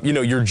 You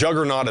know, your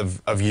juggernaut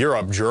of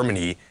Europe,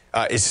 Germany,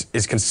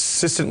 is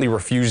consistently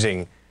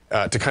refusing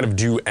to kind of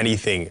do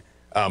anything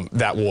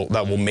that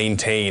will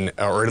maintain,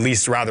 or at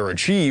least rather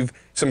achieve,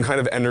 some kind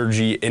of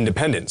energy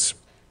independence.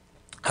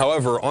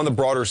 However, on the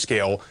broader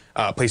scale,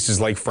 places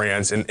like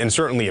France and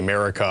certainly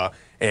America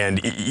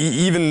and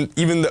even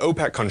the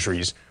OPEC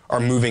countries are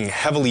moving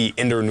heavily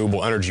into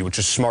renewable energy, which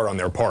is smart on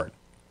their part.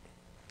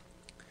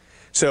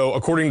 So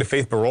according to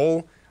Faith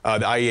Barol,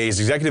 the IEA's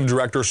executive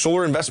director,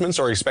 solar investments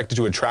are expected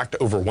to attract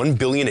over $1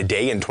 billion a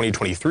day in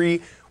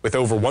 2023, with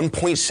over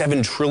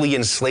 $1.7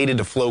 trillion slated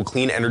to flow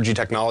clean energy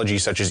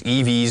technologies such as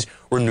EVs,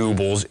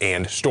 renewables,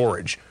 and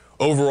storage.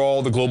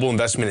 Overall, the global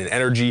investment in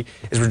energy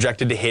is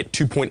projected to hit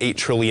 $2.8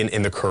 trillion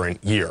in the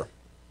current year.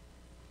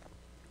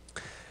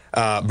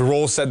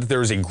 Barol said that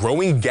there is a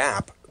growing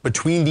gap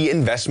between the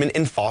investment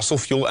in fossil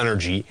fuel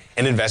energy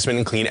and investment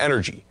in clean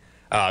energy.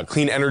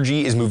 Clean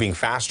energy is moving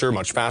faster,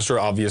 much faster,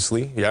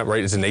 obviously. Yeah,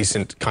 right. It's a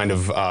nascent kind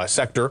of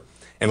sector,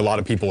 and a lot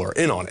of people are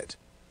in on it.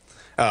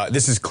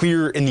 This is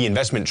clear in the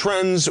investment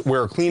trends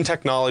where clean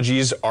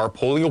technologies are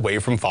pulling away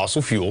from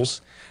fossil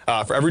fuels.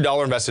 For every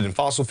dollar invested in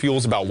fossil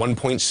fuels, about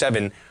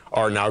 1.7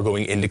 are now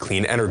going into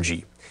clean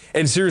energy.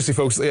 And seriously,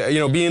 folks, you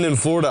know, being in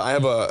Florida, I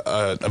have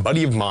a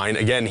buddy of mine.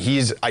 Again,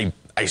 I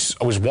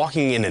was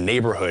walking in a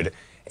neighborhood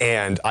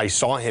and I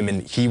saw him,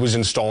 and he was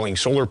installing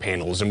solar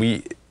panels. And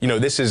we, you know,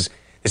 this is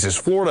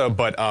Florida,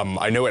 but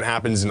I know it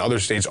happens in other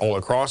states all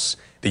across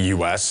the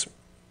U.S.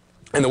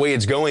 And the way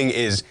it's going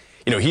is,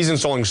 you know, he's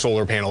installing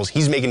solar panels.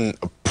 He's making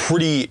a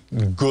pretty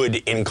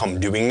good income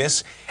doing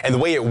this. And the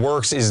way it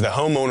works is the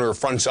homeowner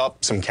fronts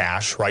up some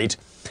cash, right?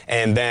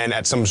 And then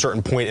at some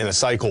certain point in the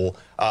cycle,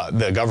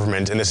 the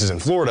government, and this is in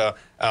Florida,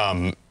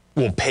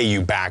 will pay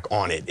you back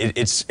on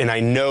it. And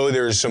I know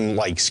there's some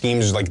like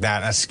schemes like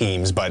that, not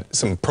schemes, but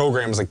some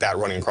programs like that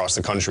running across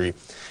the country.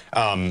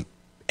 And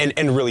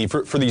really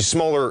for these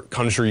smaller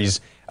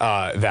countries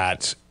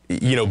that,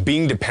 you know,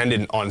 being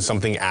dependent on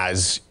something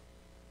as,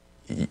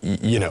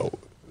 you know,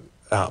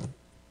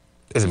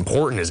 as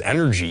important as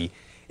energy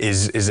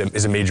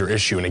is a major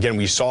issue. And again,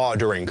 we saw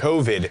during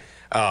COVID,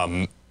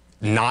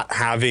 not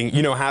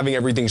having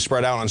everything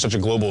spread out on such a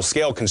global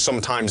scale can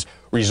sometimes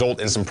result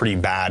in some pretty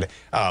bad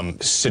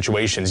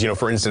situations. You know,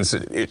 for instance,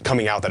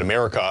 coming out that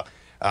America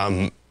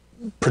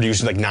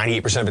produces like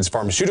 98% of its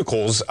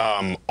pharmaceuticals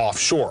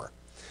offshore.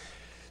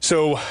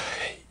 So,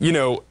 you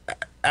know,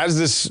 as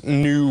this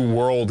new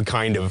world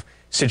kind of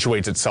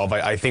situates itself,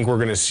 I think we're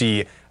going to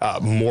see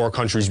more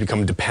countries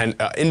become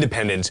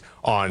independent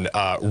on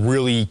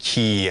really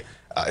key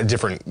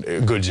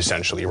different goods,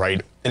 essentially,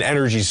 right? And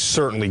energy is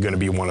certainly going to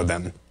be one of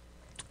them.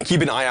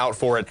 Keep an eye out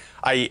for it.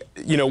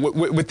 You know,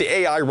 with the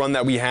AI run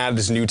that we had,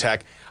 this new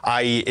tech,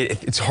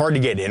 it's hard to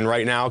get in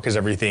right now because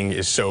everything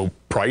is so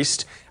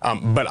priced.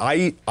 But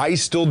I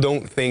still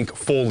don't think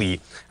fully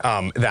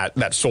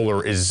that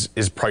solar is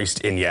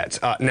priced in yet.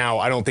 Now,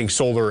 I don't think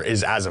solar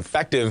is as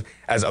effective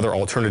as other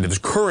alternatives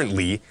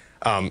currently.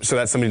 So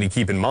that's something to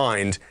keep in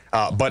mind.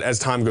 But as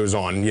time goes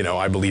on, you know,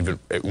 I believe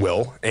it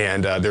will.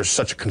 And there's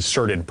such a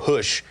concerted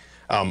push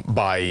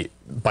by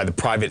the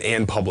private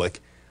and public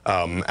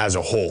as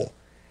a whole.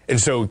 And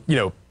so, you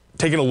know,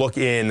 taking a look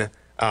in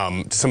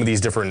to some of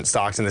these different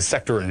stocks and the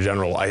sector in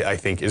general, I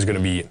think is going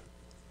to be,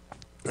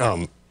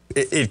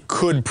 it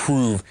could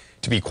prove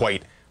to be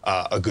quite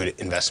a good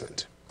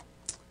investment.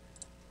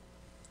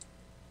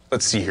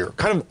 Let's see here.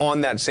 Kind of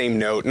on that same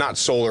note, not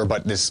solar,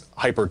 but this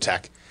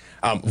hypertech.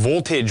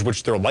 Voltage,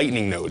 which they're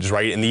lightning nodes,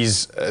 right? And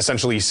these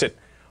essentially sit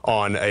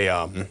on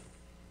a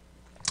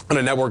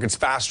network. It's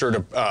faster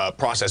to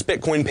process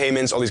Bitcoin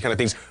payments, all these kind of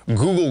things.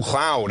 Google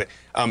Cloud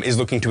is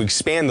looking to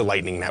expand the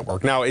Lightning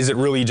Network. Now, is it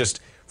really just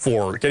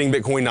for getting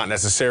Bitcoin? Not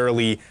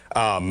necessarily,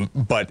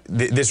 but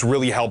this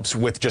really helps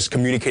with just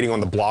communicating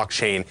on the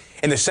blockchain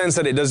in the sense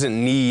that it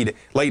doesn't need,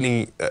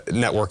 Lightning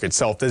Network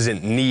itself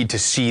doesn't need to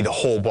see the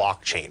whole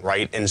blockchain,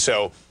 right? And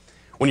so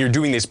when you're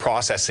doing this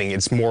processing,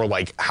 it's more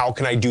like, how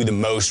can I do the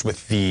most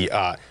with the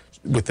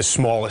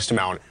smallest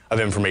amount of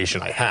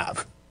information I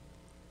have?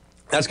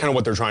 That's kind of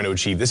what they're trying to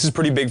achieve. This is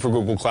pretty big for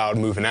Google Cloud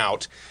moving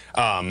out.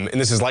 And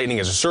this is Lightning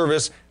as a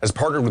Service, has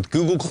partnered with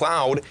Google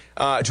Cloud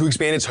to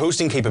expand its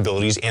hosting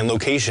capabilities and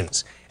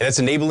locations. And it's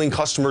enabling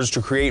customers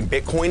to create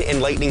Bitcoin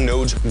and Lightning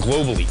nodes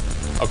globally,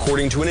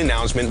 according to an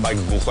announcement by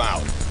Google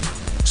Cloud.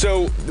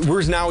 So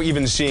we're now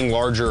even seeing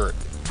larger,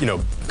 you know,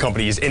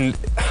 companies. And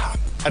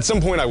at some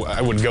point,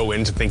 I would go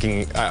into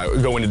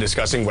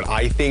discussing what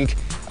I think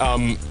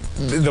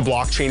the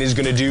blockchain is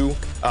going to do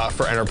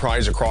for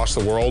enterprise across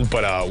the world,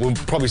 but we'll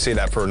probably say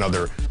that for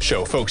another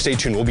show. Folks, stay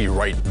tuned. We'll be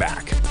right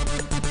back.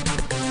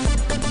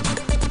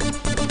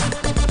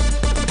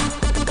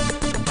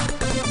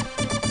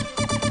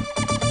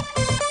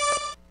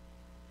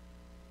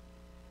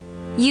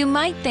 You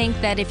might think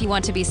that if you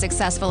want to be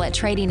successful at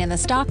trading in the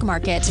stock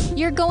market,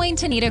 you're going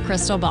to need a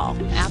crystal ball.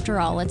 After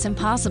all, it's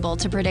impossible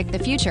to predict the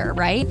future,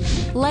 right?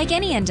 Like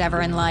any endeavor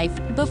in life,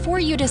 before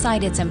you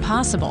decide it's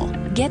impossible,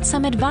 get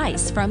some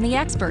advice from the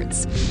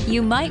experts.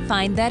 You might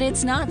find that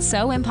it's not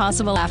so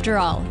impossible after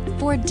all.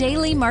 For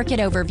daily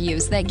market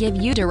overviews that give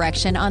you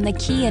direction on the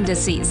key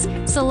indices,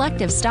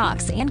 selective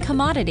stocks, and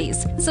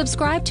commodities,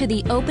 subscribe to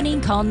the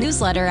Opening Call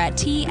newsletter at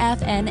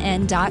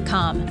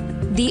TFNN.com.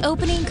 The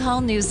Opening Call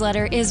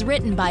newsletter is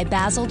written by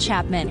Basil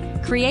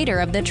Chapman,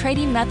 creator of the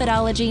trading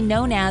methodology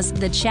known as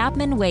the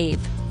Chapman Wave.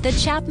 The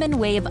Chapman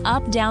Wave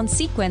up-down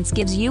sequence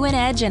gives you an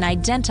edge in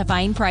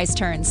identifying price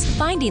turns,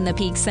 finding the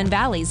peaks and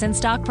valleys in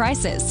stock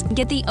prices.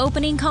 Get the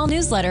Opening Call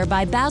newsletter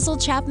by Basil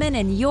Chapman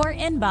in your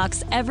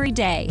inbox every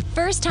day.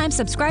 First-time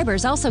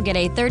subscribers also get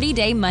a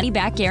 30-day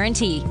money-back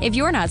guarantee. If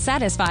you're not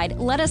satisfied,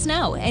 let us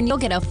know, and you'll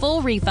get a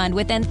full refund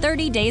within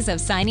 30 days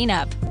of signing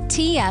up.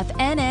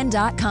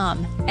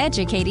 TFNN.com,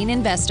 educating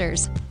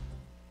investors.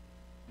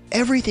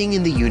 Everything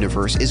in the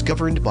universe is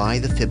governed by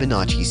the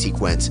Fibonacci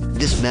sequence.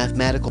 This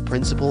mathematical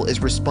principle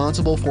is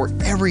responsible for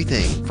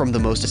everything from the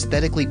most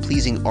aesthetically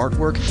pleasing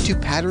artwork to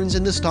patterns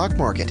in the stock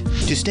market.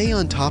 To stay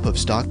on top of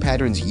stock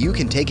patterns you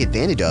can take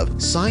advantage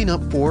of, sign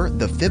up for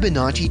the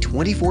Fibonacci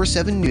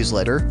 24/7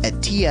 newsletter at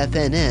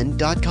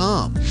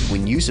TFNN.com.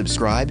 When you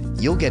subscribe,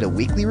 you'll get a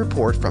weekly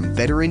report from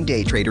veteran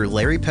day trader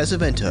Larry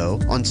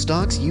Pesavento on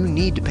stocks you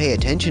need to pay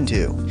attention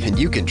to. And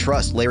you can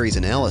trust Larry's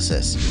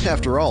analysis.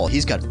 After all,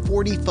 he's got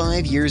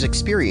 45 years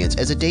experience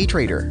as a day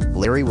trader.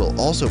 Larry will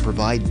also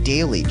provide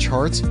daily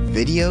charts,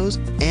 videos,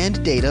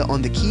 and data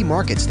on the key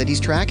markets that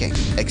he's tracking.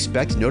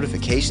 Expect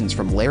notifications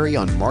from Larry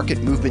on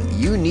market movement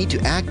you need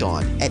to act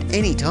on at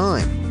any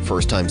time.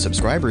 First-time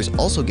subscribers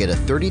also get a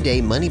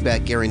 30-day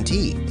money-back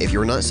guarantee. If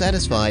you're not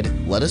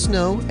satisfied, let us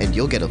know and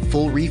you'll get a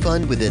full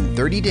refund within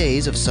 30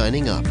 days of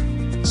signing up.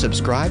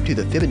 Subscribe to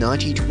the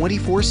Fibonacci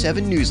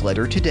 24/7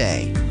 newsletter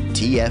today.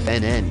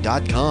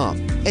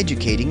 TFNN.com,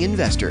 educating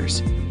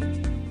investors.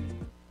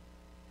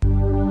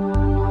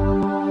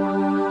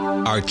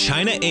 Are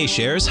China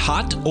A-shares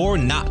hot or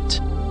not?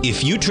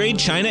 If you trade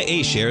China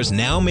A-shares,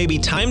 now may be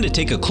time to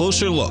take a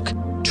closer look.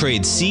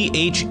 Trade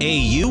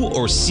CHAU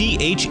or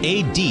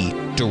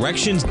CHAD,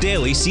 Directions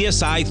Daily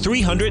CSI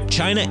 300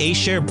 China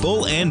A-share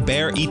Bull and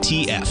Bear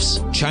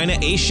ETFs. China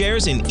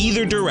A-shares in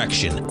either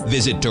direction.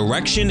 Visit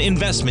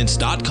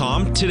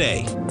directioninvestments.com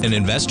today. An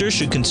investor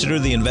should consider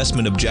the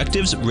investment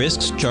objectives,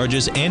 risks,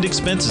 charges, and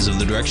expenses of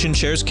the Direction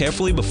shares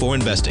carefully before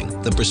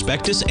investing. The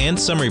prospectus and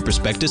summary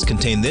prospectus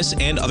contain this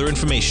and other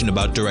information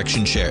about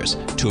Direction shares.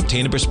 To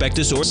obtain a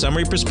prospectus or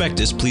summary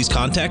prospectus, please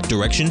contact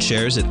Direction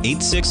shares at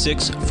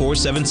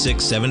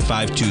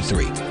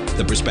 866-476-7523.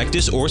 The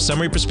prospectus or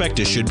summary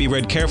prospectus should be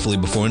read carefully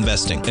before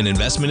investing. An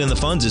investment in the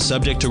funds is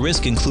subject to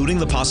risk, including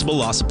the possible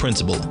loss of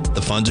principal.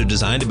 The funds are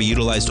designed to be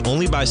utilized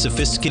only by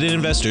sophisticated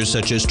investors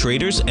such as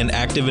traders and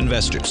active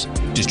investors.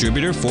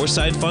 Distributor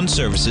Foreside Fund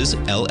Services,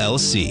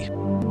 LLC.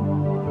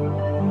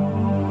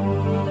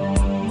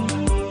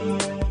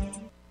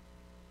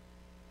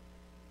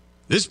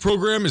 This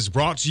program is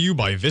brought to you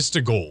by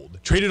Vista Gold,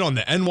 traded on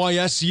the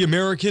NYSE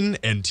American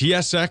and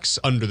TSX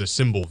under the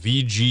symbol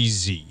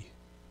VGZ.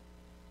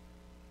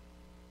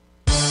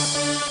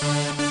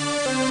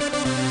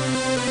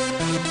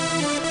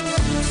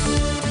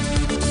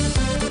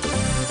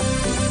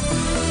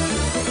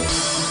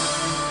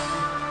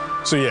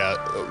 So yeah,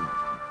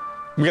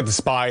 we got the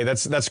SPY.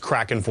 That's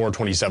cracking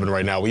 427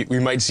 right now. We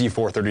might see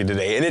 430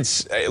 today, and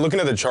it's looking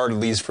at the chart at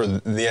least for the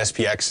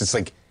SPX. It's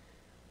like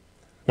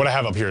what I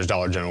have up here is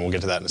Dollar General. We'll get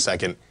to that in a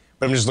second.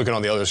 But I'm just looking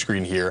on the other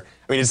screen here.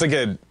 I mean, it's like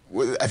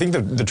I think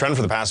the trend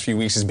for the past few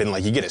weeks has been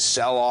like you get a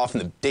sell off in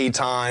the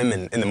daytime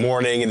and in the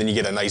morning, and then you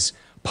get a nice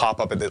pop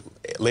up at the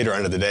later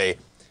end of the day.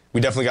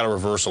 We definitely got a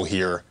reversal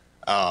here,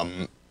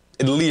 at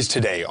least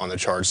today on the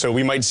chart. So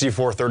we might see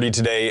 430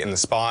 today in the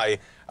SPY.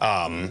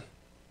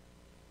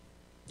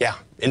 Yeah,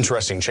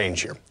 interesting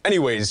change here.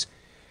 Anyways,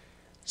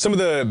 some of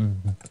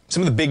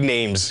the big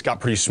names got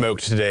pretty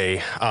smoked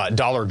today.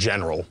 Dollar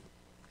General.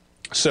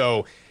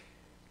 So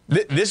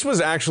this was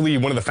actually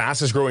one of the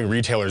fastest growing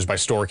retailers by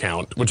store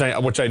count, which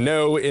I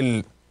know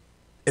in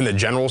the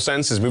general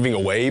sense is moving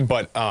away,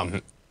 but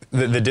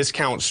the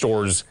discount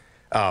stores,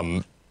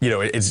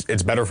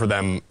 it's better for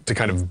them to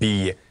kind of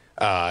be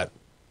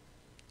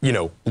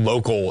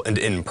local and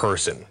in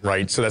person,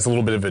 right? So that's a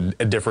little bit of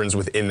a difference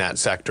within that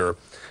sector.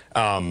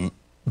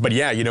 But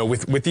yeah,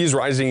 with these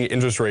rising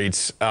interest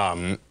rates,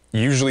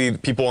 usually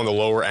people on the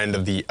lower end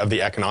of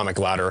the economic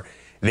ladder,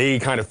 they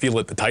kind of feel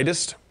it the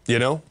tightest. We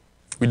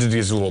did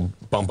get a little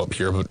bump up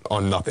here, but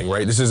on nothing,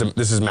 right? This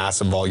is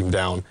massive volume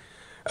down.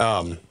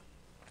 And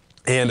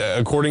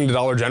according to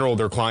Dollar General,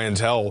 their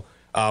clientele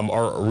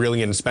are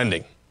reeling in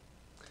spending.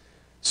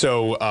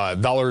 So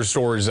Dollar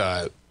Stores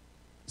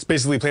it's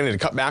basically planning to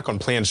cut back on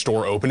planned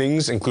store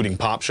openings, including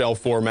pop shelf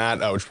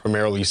format, which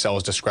primarily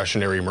sells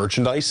discretionary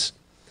merchandise.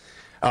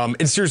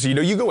 And seriously,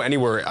 you go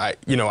anywhere.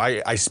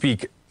 I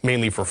speak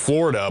mainly for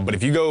Florida, but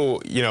if you go,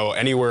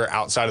 anywhere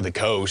outside of the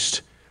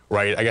coast,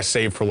 right? I guess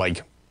save for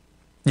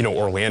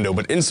Orlando,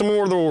 but in some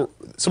of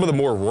the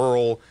more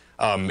rural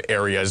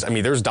areas, I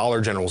mean, there's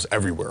Dollar Generals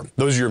everywhere.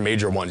 Those are your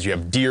major ones. You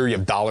have Deere, you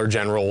have Dollar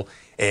General,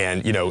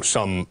 and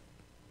some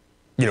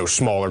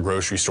smaller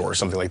grocery stores,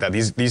 something like that.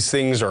 These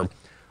things are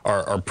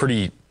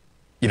pretty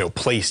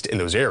placed in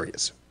those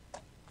areas,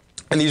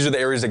 and these are the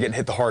areas that get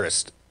hit the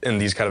hardest in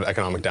these kind of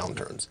economic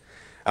downturns.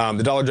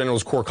 The Dollar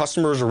General's core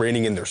customers are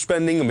reining in their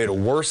spending amid a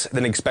worse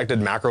than expected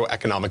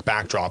macroeconomic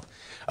backdrop,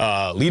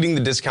 leading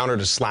the discounter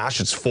to slash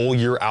its full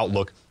year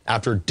outlook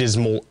after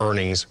dismal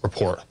earnings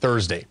report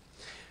Thursday.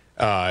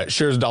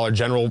 Shares of Dollar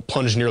General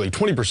plunged nearly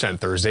 20%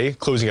 Thursday,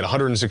 closing at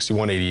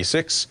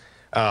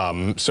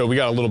 161.86. So we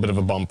got a little bit of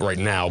a bump right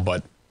now,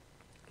 but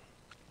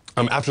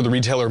after the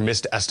retailer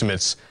missed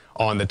estimates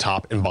on the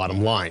top and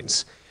bottom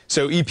lines.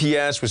 So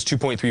EPS was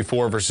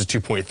 2.34 versus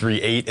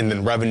 2.38, and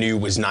then revenue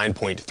was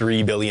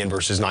 9.3 billion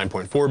versus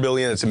 9.4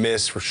 billion. That's a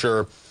miss for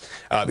sure.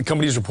 The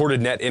company's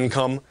reported net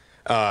income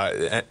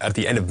at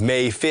the end of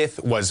May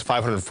 5th was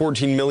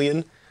 514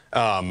 million,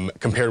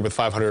 compared with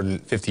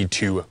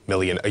 552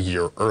 million a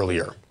year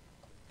earlier.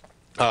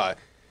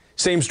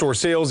 Same-store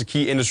sales, a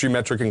key industry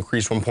metric,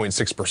 increased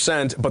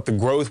 1.6%, but the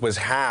growth was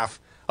half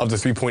of the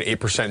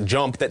 3.8%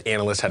 jump that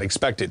analysts had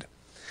expected.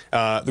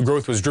 The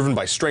growth was driven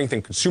by strength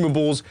in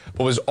consumables,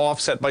 but was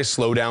offset by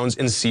slowdowns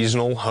in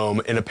seasonal,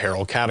 home, and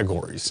apparel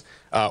categories,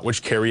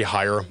 which carry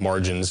higher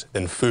margins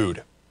than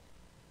food.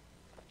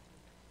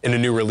 In a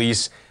new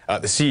release,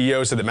 the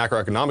CEO said the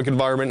macroeconomic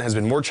environment has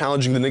been more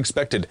challenging than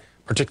expected,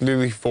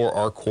 particularly for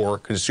our core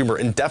consumer.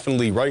 And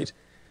definitely, right,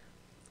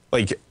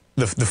 like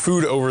the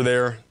food over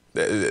there,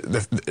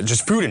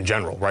 just food in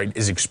general, right,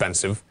 is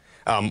expensive.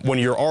 When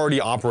you're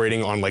already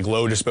operating on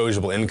low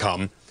disposable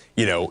income,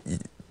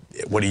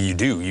 what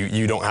do?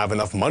 You don't have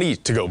enough money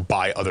to go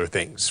buy other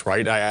things,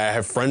 right? I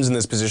have friends in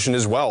this position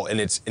as well, and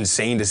it's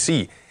insane to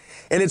see.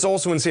 And it's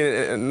also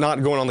insane,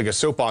 not going on like a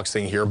soapbox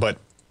thing here, but,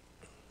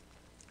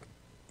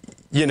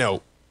 you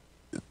know,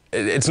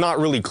 it's not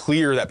really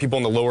clear that people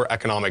in the lower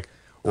economic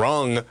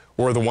rung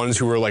were the ones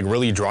who were like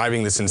really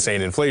driving this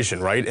insane inflation,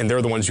 right? And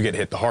they're the ones who get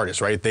hit the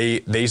hardest, right?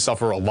 They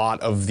suffer a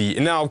lot of the,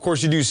 and now of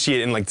course you do see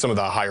it in like some of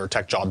the higher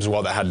tech jobs as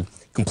well that had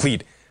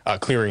complete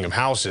clearing of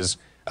houses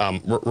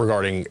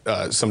regarding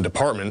some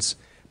departments.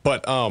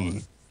 But,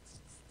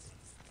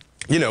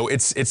 you know,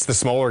 it's the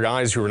smaller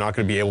guys who are not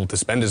going to be able to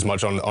spend as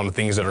much on the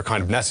things that are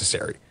kind of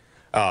necessary.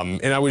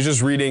 And I was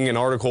just reading an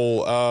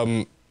article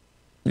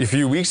a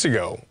few weeks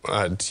ago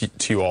to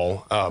you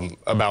all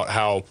about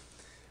how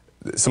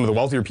some of the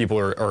wealthier people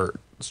are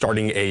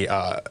starting a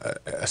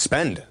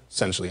spend,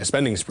 essentially, a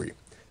spending spree.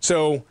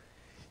 So,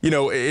 you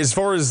know, as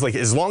far as like,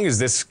 as long as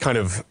this kind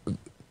of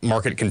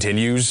market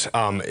continues,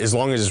 as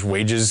long as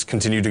wages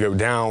continue to go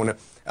down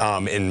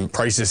and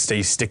prices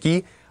stay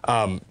sticky,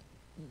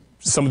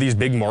 some of these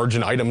big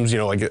margin items, you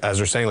know, like as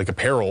they're saying, like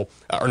apparel,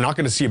 are not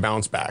going to see a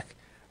bounce back.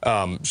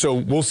 So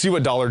we'll see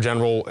what Dollar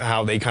General,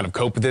 how they kind of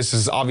cope with this. This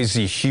is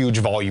obviously a huge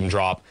volume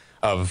drop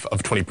of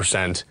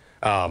 20%.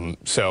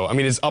 So, I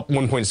mean, it's up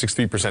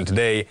 1.63%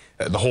 today.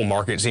 The whole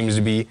market seems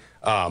to be.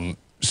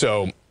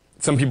 So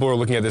some people are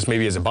looking at this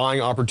maybe as a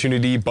buying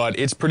opportunity, but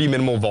it's pretty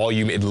minimal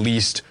volume, at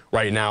least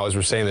right now, as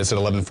we're saying this at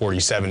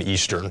 11:47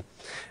 Eastern.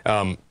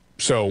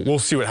 So we'll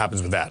see what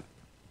happens with that.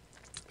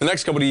 The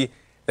next company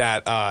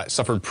that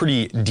suffered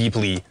pretty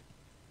deeply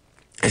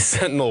is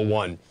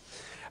SentinelOne.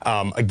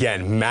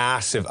 Again,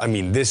 massive. I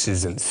mean, this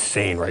is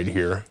insane right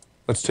here.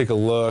 Let's take a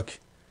look,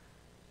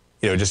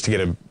 you know, just to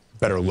get a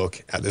better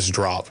look at this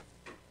drop.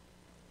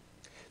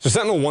 So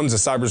SentinelOne's a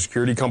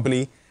cybersecurity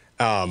company.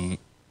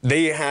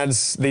 They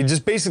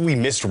just basically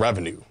missed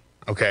revenue,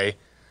 okay?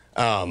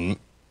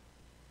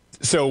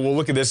 So we'll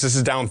look at this. This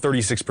is down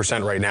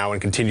 36% right now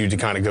and continued to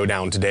kind of go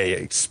down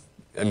today.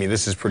 I mean,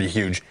 this is pretty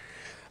huge.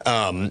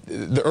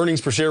 The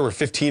earnings per share were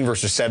 15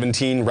 versus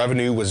 17.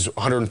 Revenue was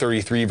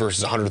 133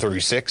 versus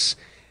 136.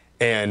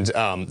 And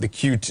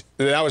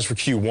that was for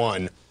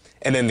Q1.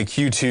 And then the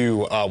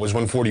Q2 was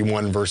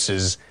 141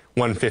 versus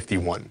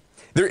 151.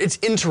 It's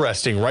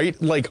interesting, right?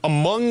 Like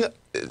among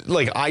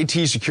like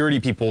IT security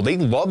people, they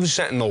love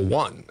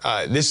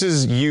SentinelOne. This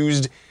is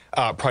used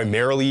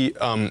primarily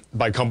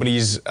by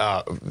companies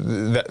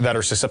that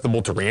are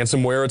susceptible to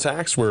ransomware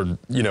attacks, where,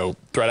 you know,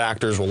 threat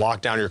actors will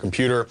lock down your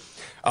computer,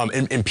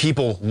 and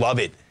people love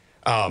it.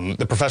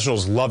 The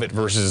professionals love it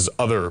versus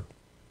other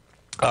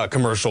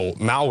commercial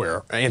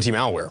malware,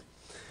 anti-malware.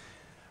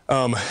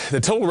 The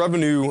total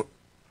revenue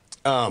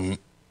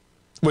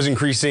was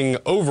increasing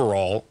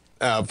overall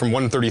from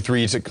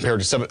 133 to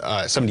compared to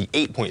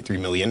 78.3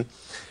 million.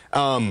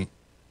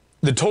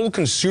 The total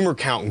consumer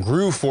count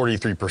grew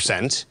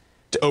 43%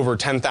 to over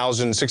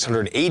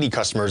 10,680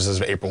 customers as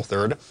of April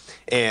 3rd,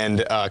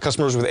 and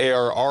customers with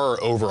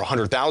ARR over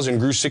 100,000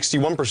 grew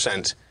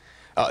 61%.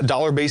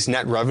 Dollar-based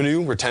net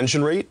revenue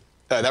retention rate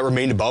that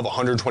remained above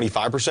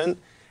 125%,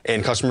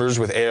 and customers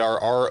with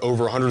ARR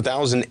over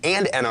 100,000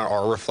 and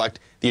NRR reflect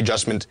the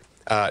adjustment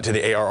to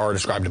the ARR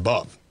described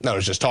above that I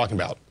was just talking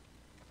about.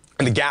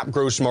 And the GAAP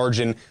gross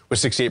margin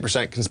was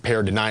 68%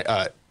 compared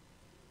to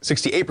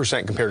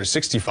 68% compared to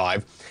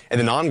 65, and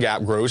the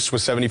non-GAAP gross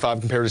was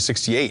 75 compared to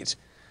 68.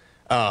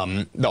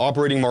 The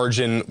operating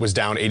margin was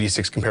down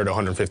 86 compared to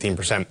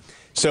 115%.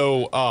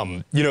 So,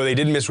 you know, they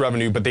did miss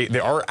revenue, but they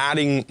are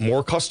adding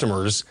more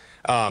customers.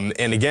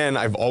 And again,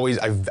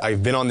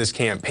 I've been on this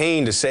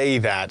campaign to say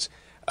that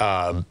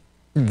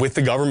with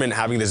the government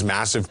having this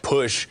massive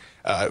push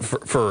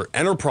for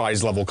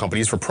enterprise level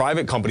companies, for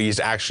private companies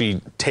to actually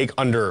take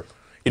under,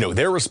 you know,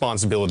 their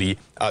responsibility,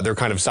 their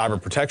kind of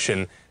cyber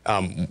protection,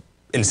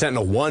 and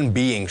SentinelOne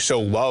being so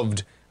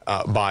loved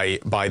by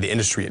the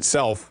industry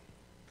itself.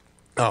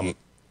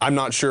 I'm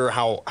not sure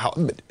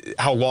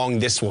how long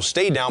this will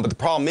stay down, but the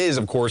problem is,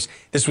 of course,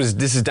 this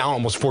is down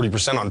almost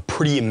 40% on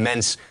pretty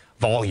immense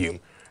volume.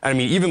 I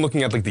mean, even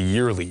looking at like the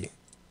yearly,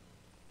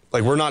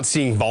 like we're not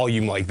seeing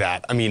volume like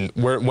that. I mean,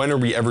 when are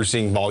we ever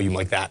seeing volume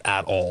like that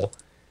at all?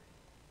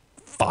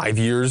 5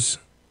 years?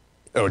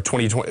 Or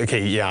 2020?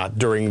 Okay, yeah,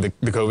 during the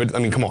COVID. I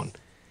mean, come on.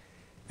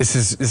 This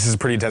is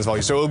pretty intense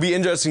volume. So it'll be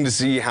interesting to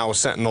see how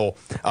Sentinel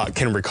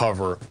can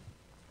recover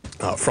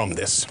from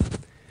this.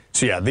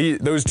 So yeah,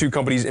 those two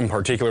companies in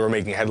particular were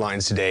making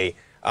headlines today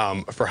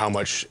for how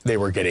much they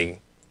were getting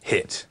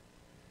hit.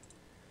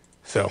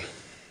 So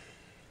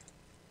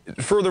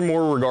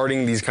furthermore,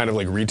 regarding these kind of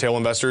like retail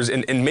investors,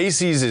 and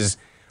Macy's is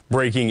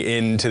breaking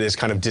into this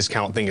kind of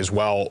discount thing as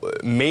well,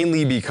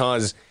 mainly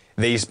because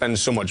they spend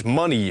so much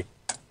money.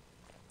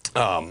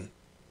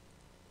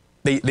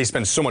 They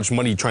spend so much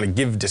money trying to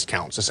give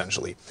discounts,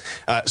 essentially.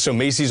 So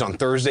Macy's on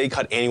Thursday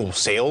cut annual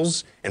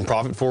sales and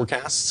profit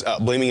forecasts,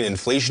 blaming an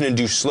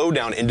inflation-induced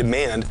slowdown in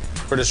demand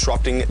for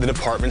disrupting the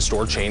department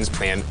store chain's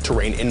plan to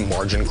rein in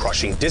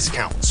margin-crushing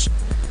discounts.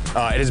 It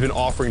has been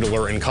offering to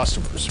lure in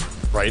customers,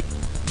 right?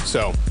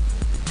 So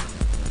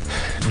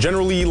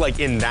generally, like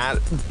in that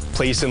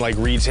place in like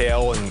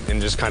retail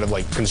and just kind of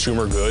like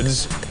consumer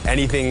goods,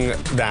 anything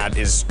that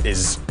is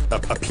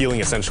appealing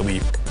essentially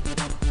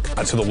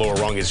to the lower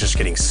rung is just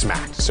getting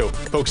smacked. So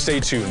folks, stay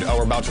tuned.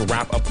 We're about to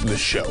wrap up the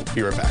show.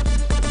 Be right back.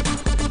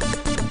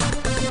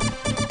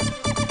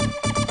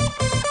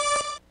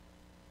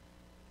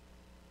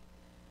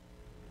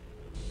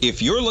 If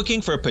you're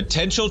looking for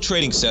potential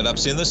trading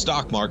setups in the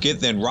stock market,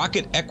 then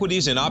Rocket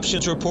Equities and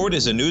Options Report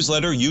is a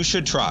newsletter you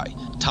should try.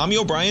 Tommy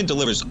O'Brien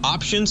delivers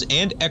options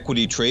and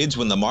equity trades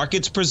when the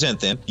markets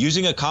present them,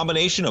 using a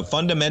combination of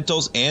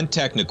fundamentals and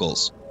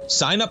technicals.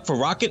 Sign up for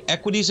Rocket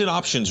Equities and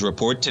Options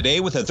Report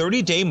today with a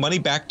 30-day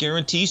money-back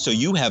guarantee, so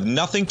you have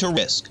nothing to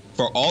risk.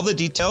 For all the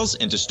details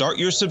and to start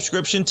your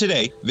subscription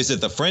today,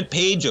 visit the front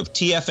page of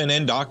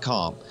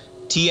TFNN.com.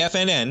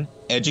 TFNN,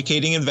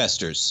 educating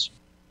investors.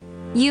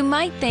 You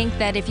might think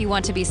that if you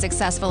want to be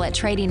successful at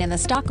trading in the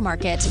stock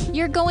market,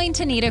 you're going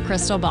to need a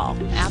crystal ball.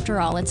 After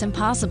all, it's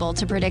impossible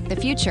to predict the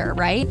future,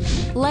 right?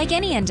 Like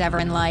any endeavor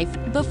in life,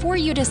 before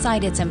you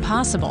decide it's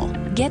impossible,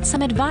 get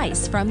some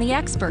advice from the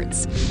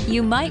experts.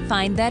 You might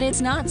find that it's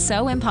not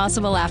so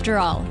impossible after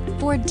all.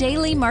 For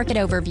daily market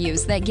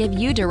overviews that give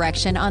you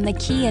direction on the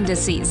key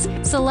indices,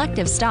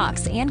 selective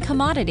stocks, and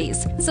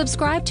commodities,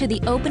 subscribe to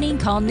the Opening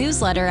Call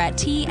newsletter at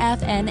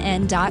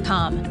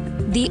TFNN.com.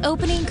 The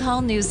Opening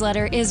Call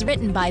newsletter is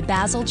written by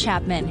Basil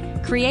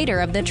Chapman,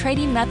 creator of the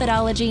trading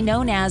methodology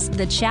known as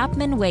the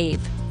Chapman Wave.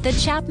 The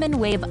Chapman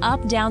Wave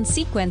up-down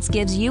sequence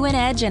gives you an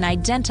edge in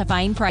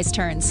identifying price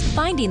turns,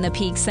 finding the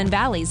peaks and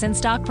valleys in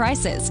stock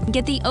prices.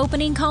 Get the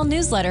Opening Call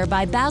newsletter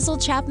by Basil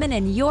Chapman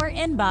in your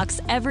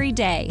inbox every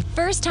day.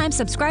 First-time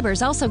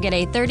subscribers also get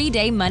a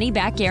 30-day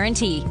money-back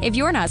guarantee. If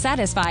you're not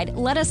satisfied,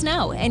 let us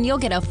know, and you'll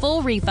get a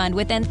full refund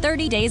within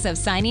 30 days of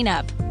signing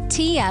up.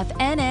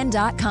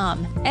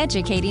 TFNN.com,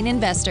 educating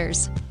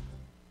investors.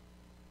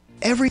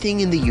 Everything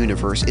in the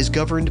universe is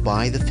governed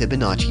by the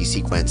Fibonacci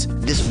sequence.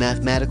 This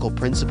mathematical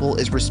principle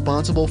is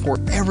responsible for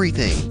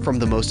everything from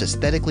the most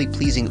aesthetically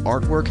pleasing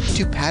artwork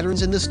to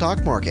patterns in the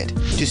stock market.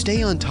 To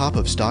stay on top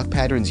of stock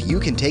patterns you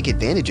can take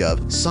advantage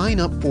of, sign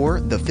up for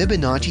the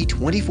Fibonacci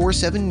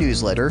 24/7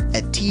 newsletter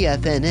at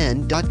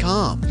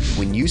TFNN.com.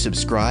 When you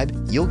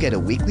subscribe, you'll get a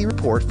weekly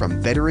report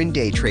from veteran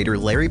day trader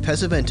Larry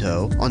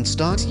Pesavento on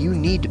stocks you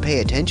need to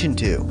pay attention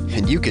to.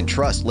 And you can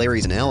trust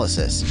Larry's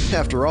analysis.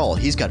 After all,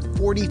 he's got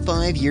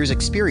 45 years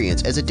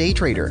experience as a day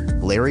trader.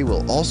 Larry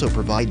will also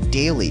provide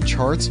daily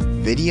charts,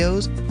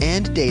 videos,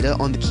 and data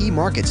on the key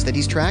markets that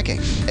he's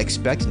tracking.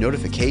 Expect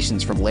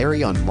notifications from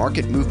Larry on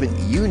market movement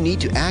you need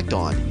to act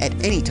on at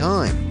any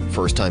time.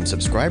 First-time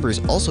subscribers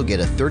also get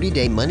a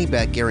 30-day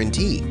money-back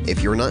guarantee.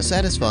 If you're not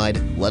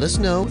satisfied, let us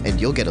know and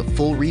you'll get a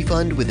full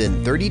refund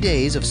within 30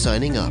 days of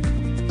signing up.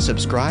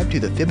 Subscribe to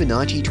the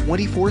Fibonacci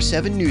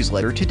 24/7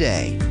 newsletter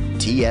today.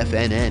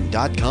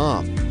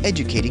 TFNN.com,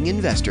 educating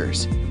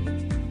investors.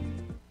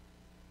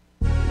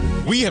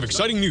 We have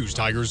exciting news,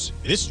 Tigers.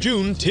 This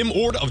June, Tim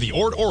Ord of the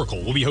Ord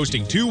Oracle will be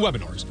hosting 2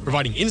 webinars,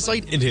 providing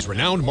insight into his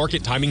renowned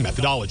market timing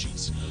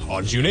methodologies.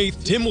 On June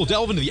 8th, Tim will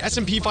delve into the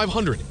S&P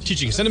 500,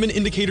 teaching sentiment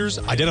indicators,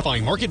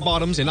 identifying market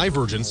bottoms and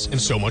divergence, and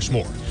so much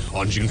more.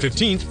 On June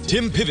 15th,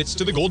 Tim pivots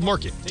to the gold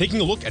market, taking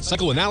a look at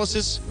cycle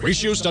analysis,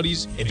 ratio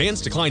studies,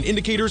 advanced decline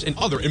indicators, and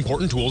other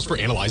important tools for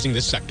analyzing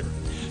this sector.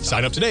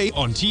 Sign up today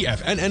on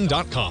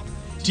TFNN.com.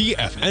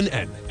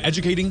 TFNN,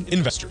 educating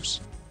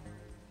investors.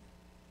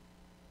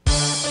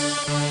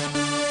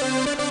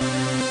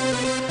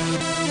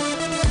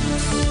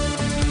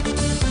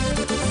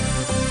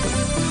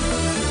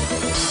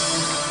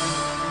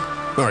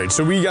 All right,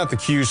 so we got the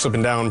Q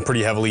slipping down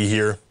pretty heavily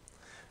here.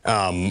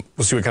 We'll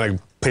see what kind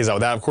of plays out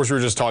with that. Of course, we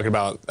were just talking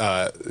about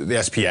the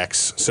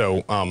SPX,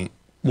 so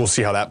we'll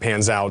see how that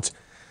pans out.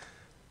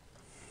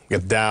 We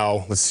got the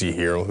Dow. Let's see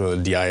here. We'll go to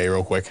the DIA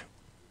real quick.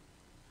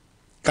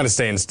 Kind of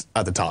staying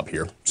at the top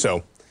here.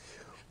 So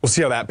we'll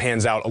see how that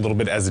pans out a little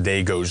bit as the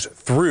day goes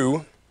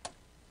through.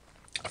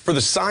 For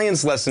the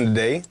science lesson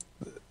today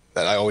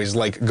that I always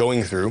like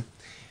going through,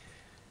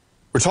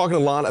 we're talking a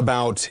lot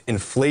about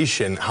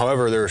inflation.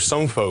 However, there are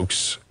some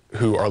folks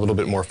who are a little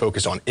bit more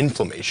focused on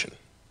inflammation.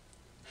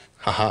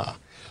 Haha.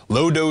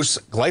 Low-dose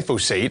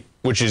glyphosate,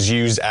 which is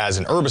used as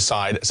an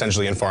herbicide,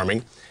 essentially in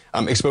farming,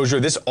 exposure,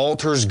 this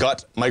alters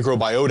gut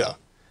microbiota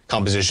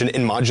composition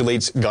and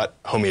modulates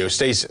gut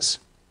homeostasis.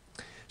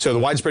 So the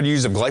widespread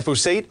use of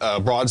glyphosate, a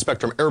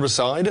broad-spectrum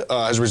herbicide,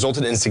 has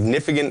resulted in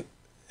significant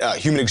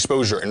human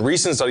exposure, and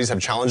recent studies have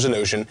challenged the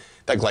notion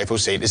that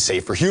glyphosate is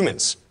safe for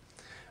humans.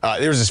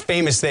 There's this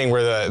famous thing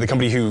where the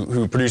company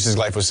who produces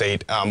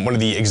glyphosate, one of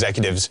the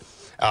executives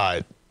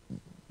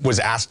was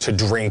asked to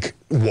drink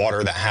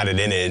water that had it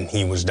in it, and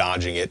he was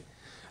dodging it.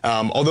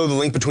 Although the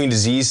link between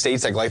disease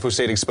states that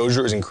glyphosate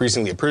exposure is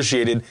increasingly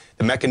appreciated,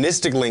 the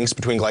mechanistic links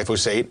between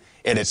glyphosate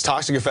and its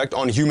toxic effect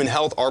on human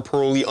health are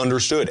poorly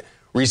understood.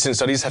 Recent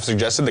studies have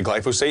suggested that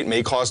glyphosate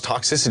may cause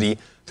toxicity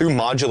through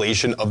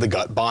modulation of the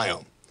gut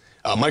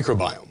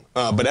microbiome.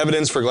 But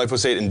evidence for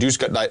glyphosate-induced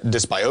gut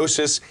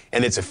dysbiosis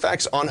and its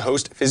effects on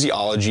host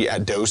physiology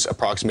at dose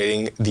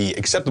approximating the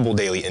acceptable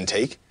daily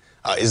intake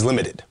is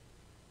limited.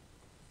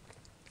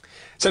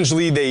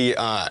 Essentially, they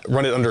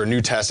run it under a new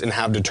test and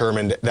have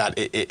determined that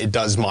it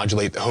does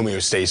modulate the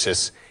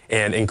homeostasis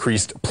and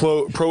increased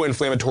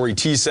pro-inflammatory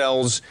T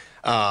cells,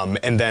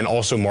 and then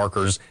also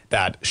markers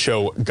that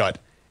show gut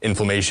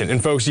inflammation.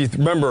 And folks, you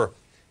remember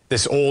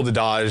this old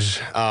adage,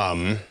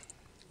 the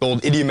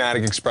old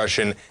idiomatic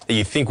expression that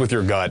you think with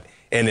your gut,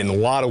 and in a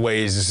lot of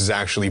ways, this is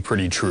actually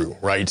pretty true,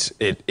 right?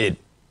 It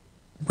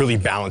really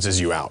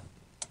balances you out.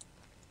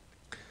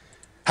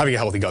 Having a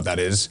healthy gut, that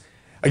is.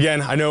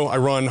 Again, I know I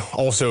run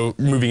also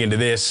moving into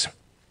this,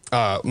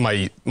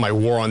 my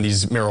war on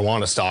these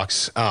marijuana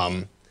stocks.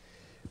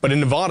 But in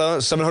Nevada,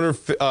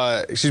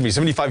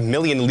 75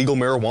 million legal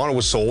marijuana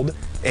was sold,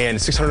 and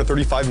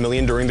 635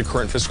 million during the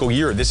current fiscal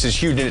year. This is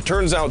huge, and it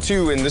turns out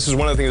too, and this is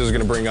one of the things I was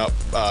going to bring up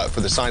for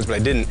the signs, but I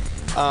didn't.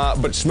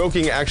 But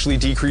smoking actually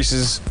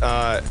decreases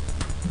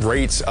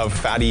rates of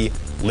fatty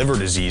liver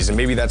disease, and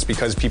maybe that's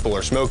because people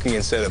are smoking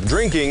instead of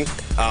drinking.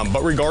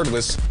 But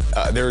regardless,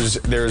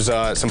 there's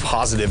some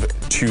positive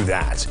to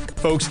that.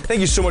 Folks, thank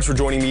you so much for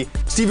joining me.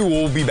 Stevie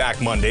will be back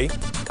Monday.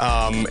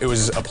 It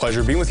was a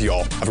pleasure being with you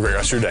all. Have a great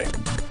rest of your day.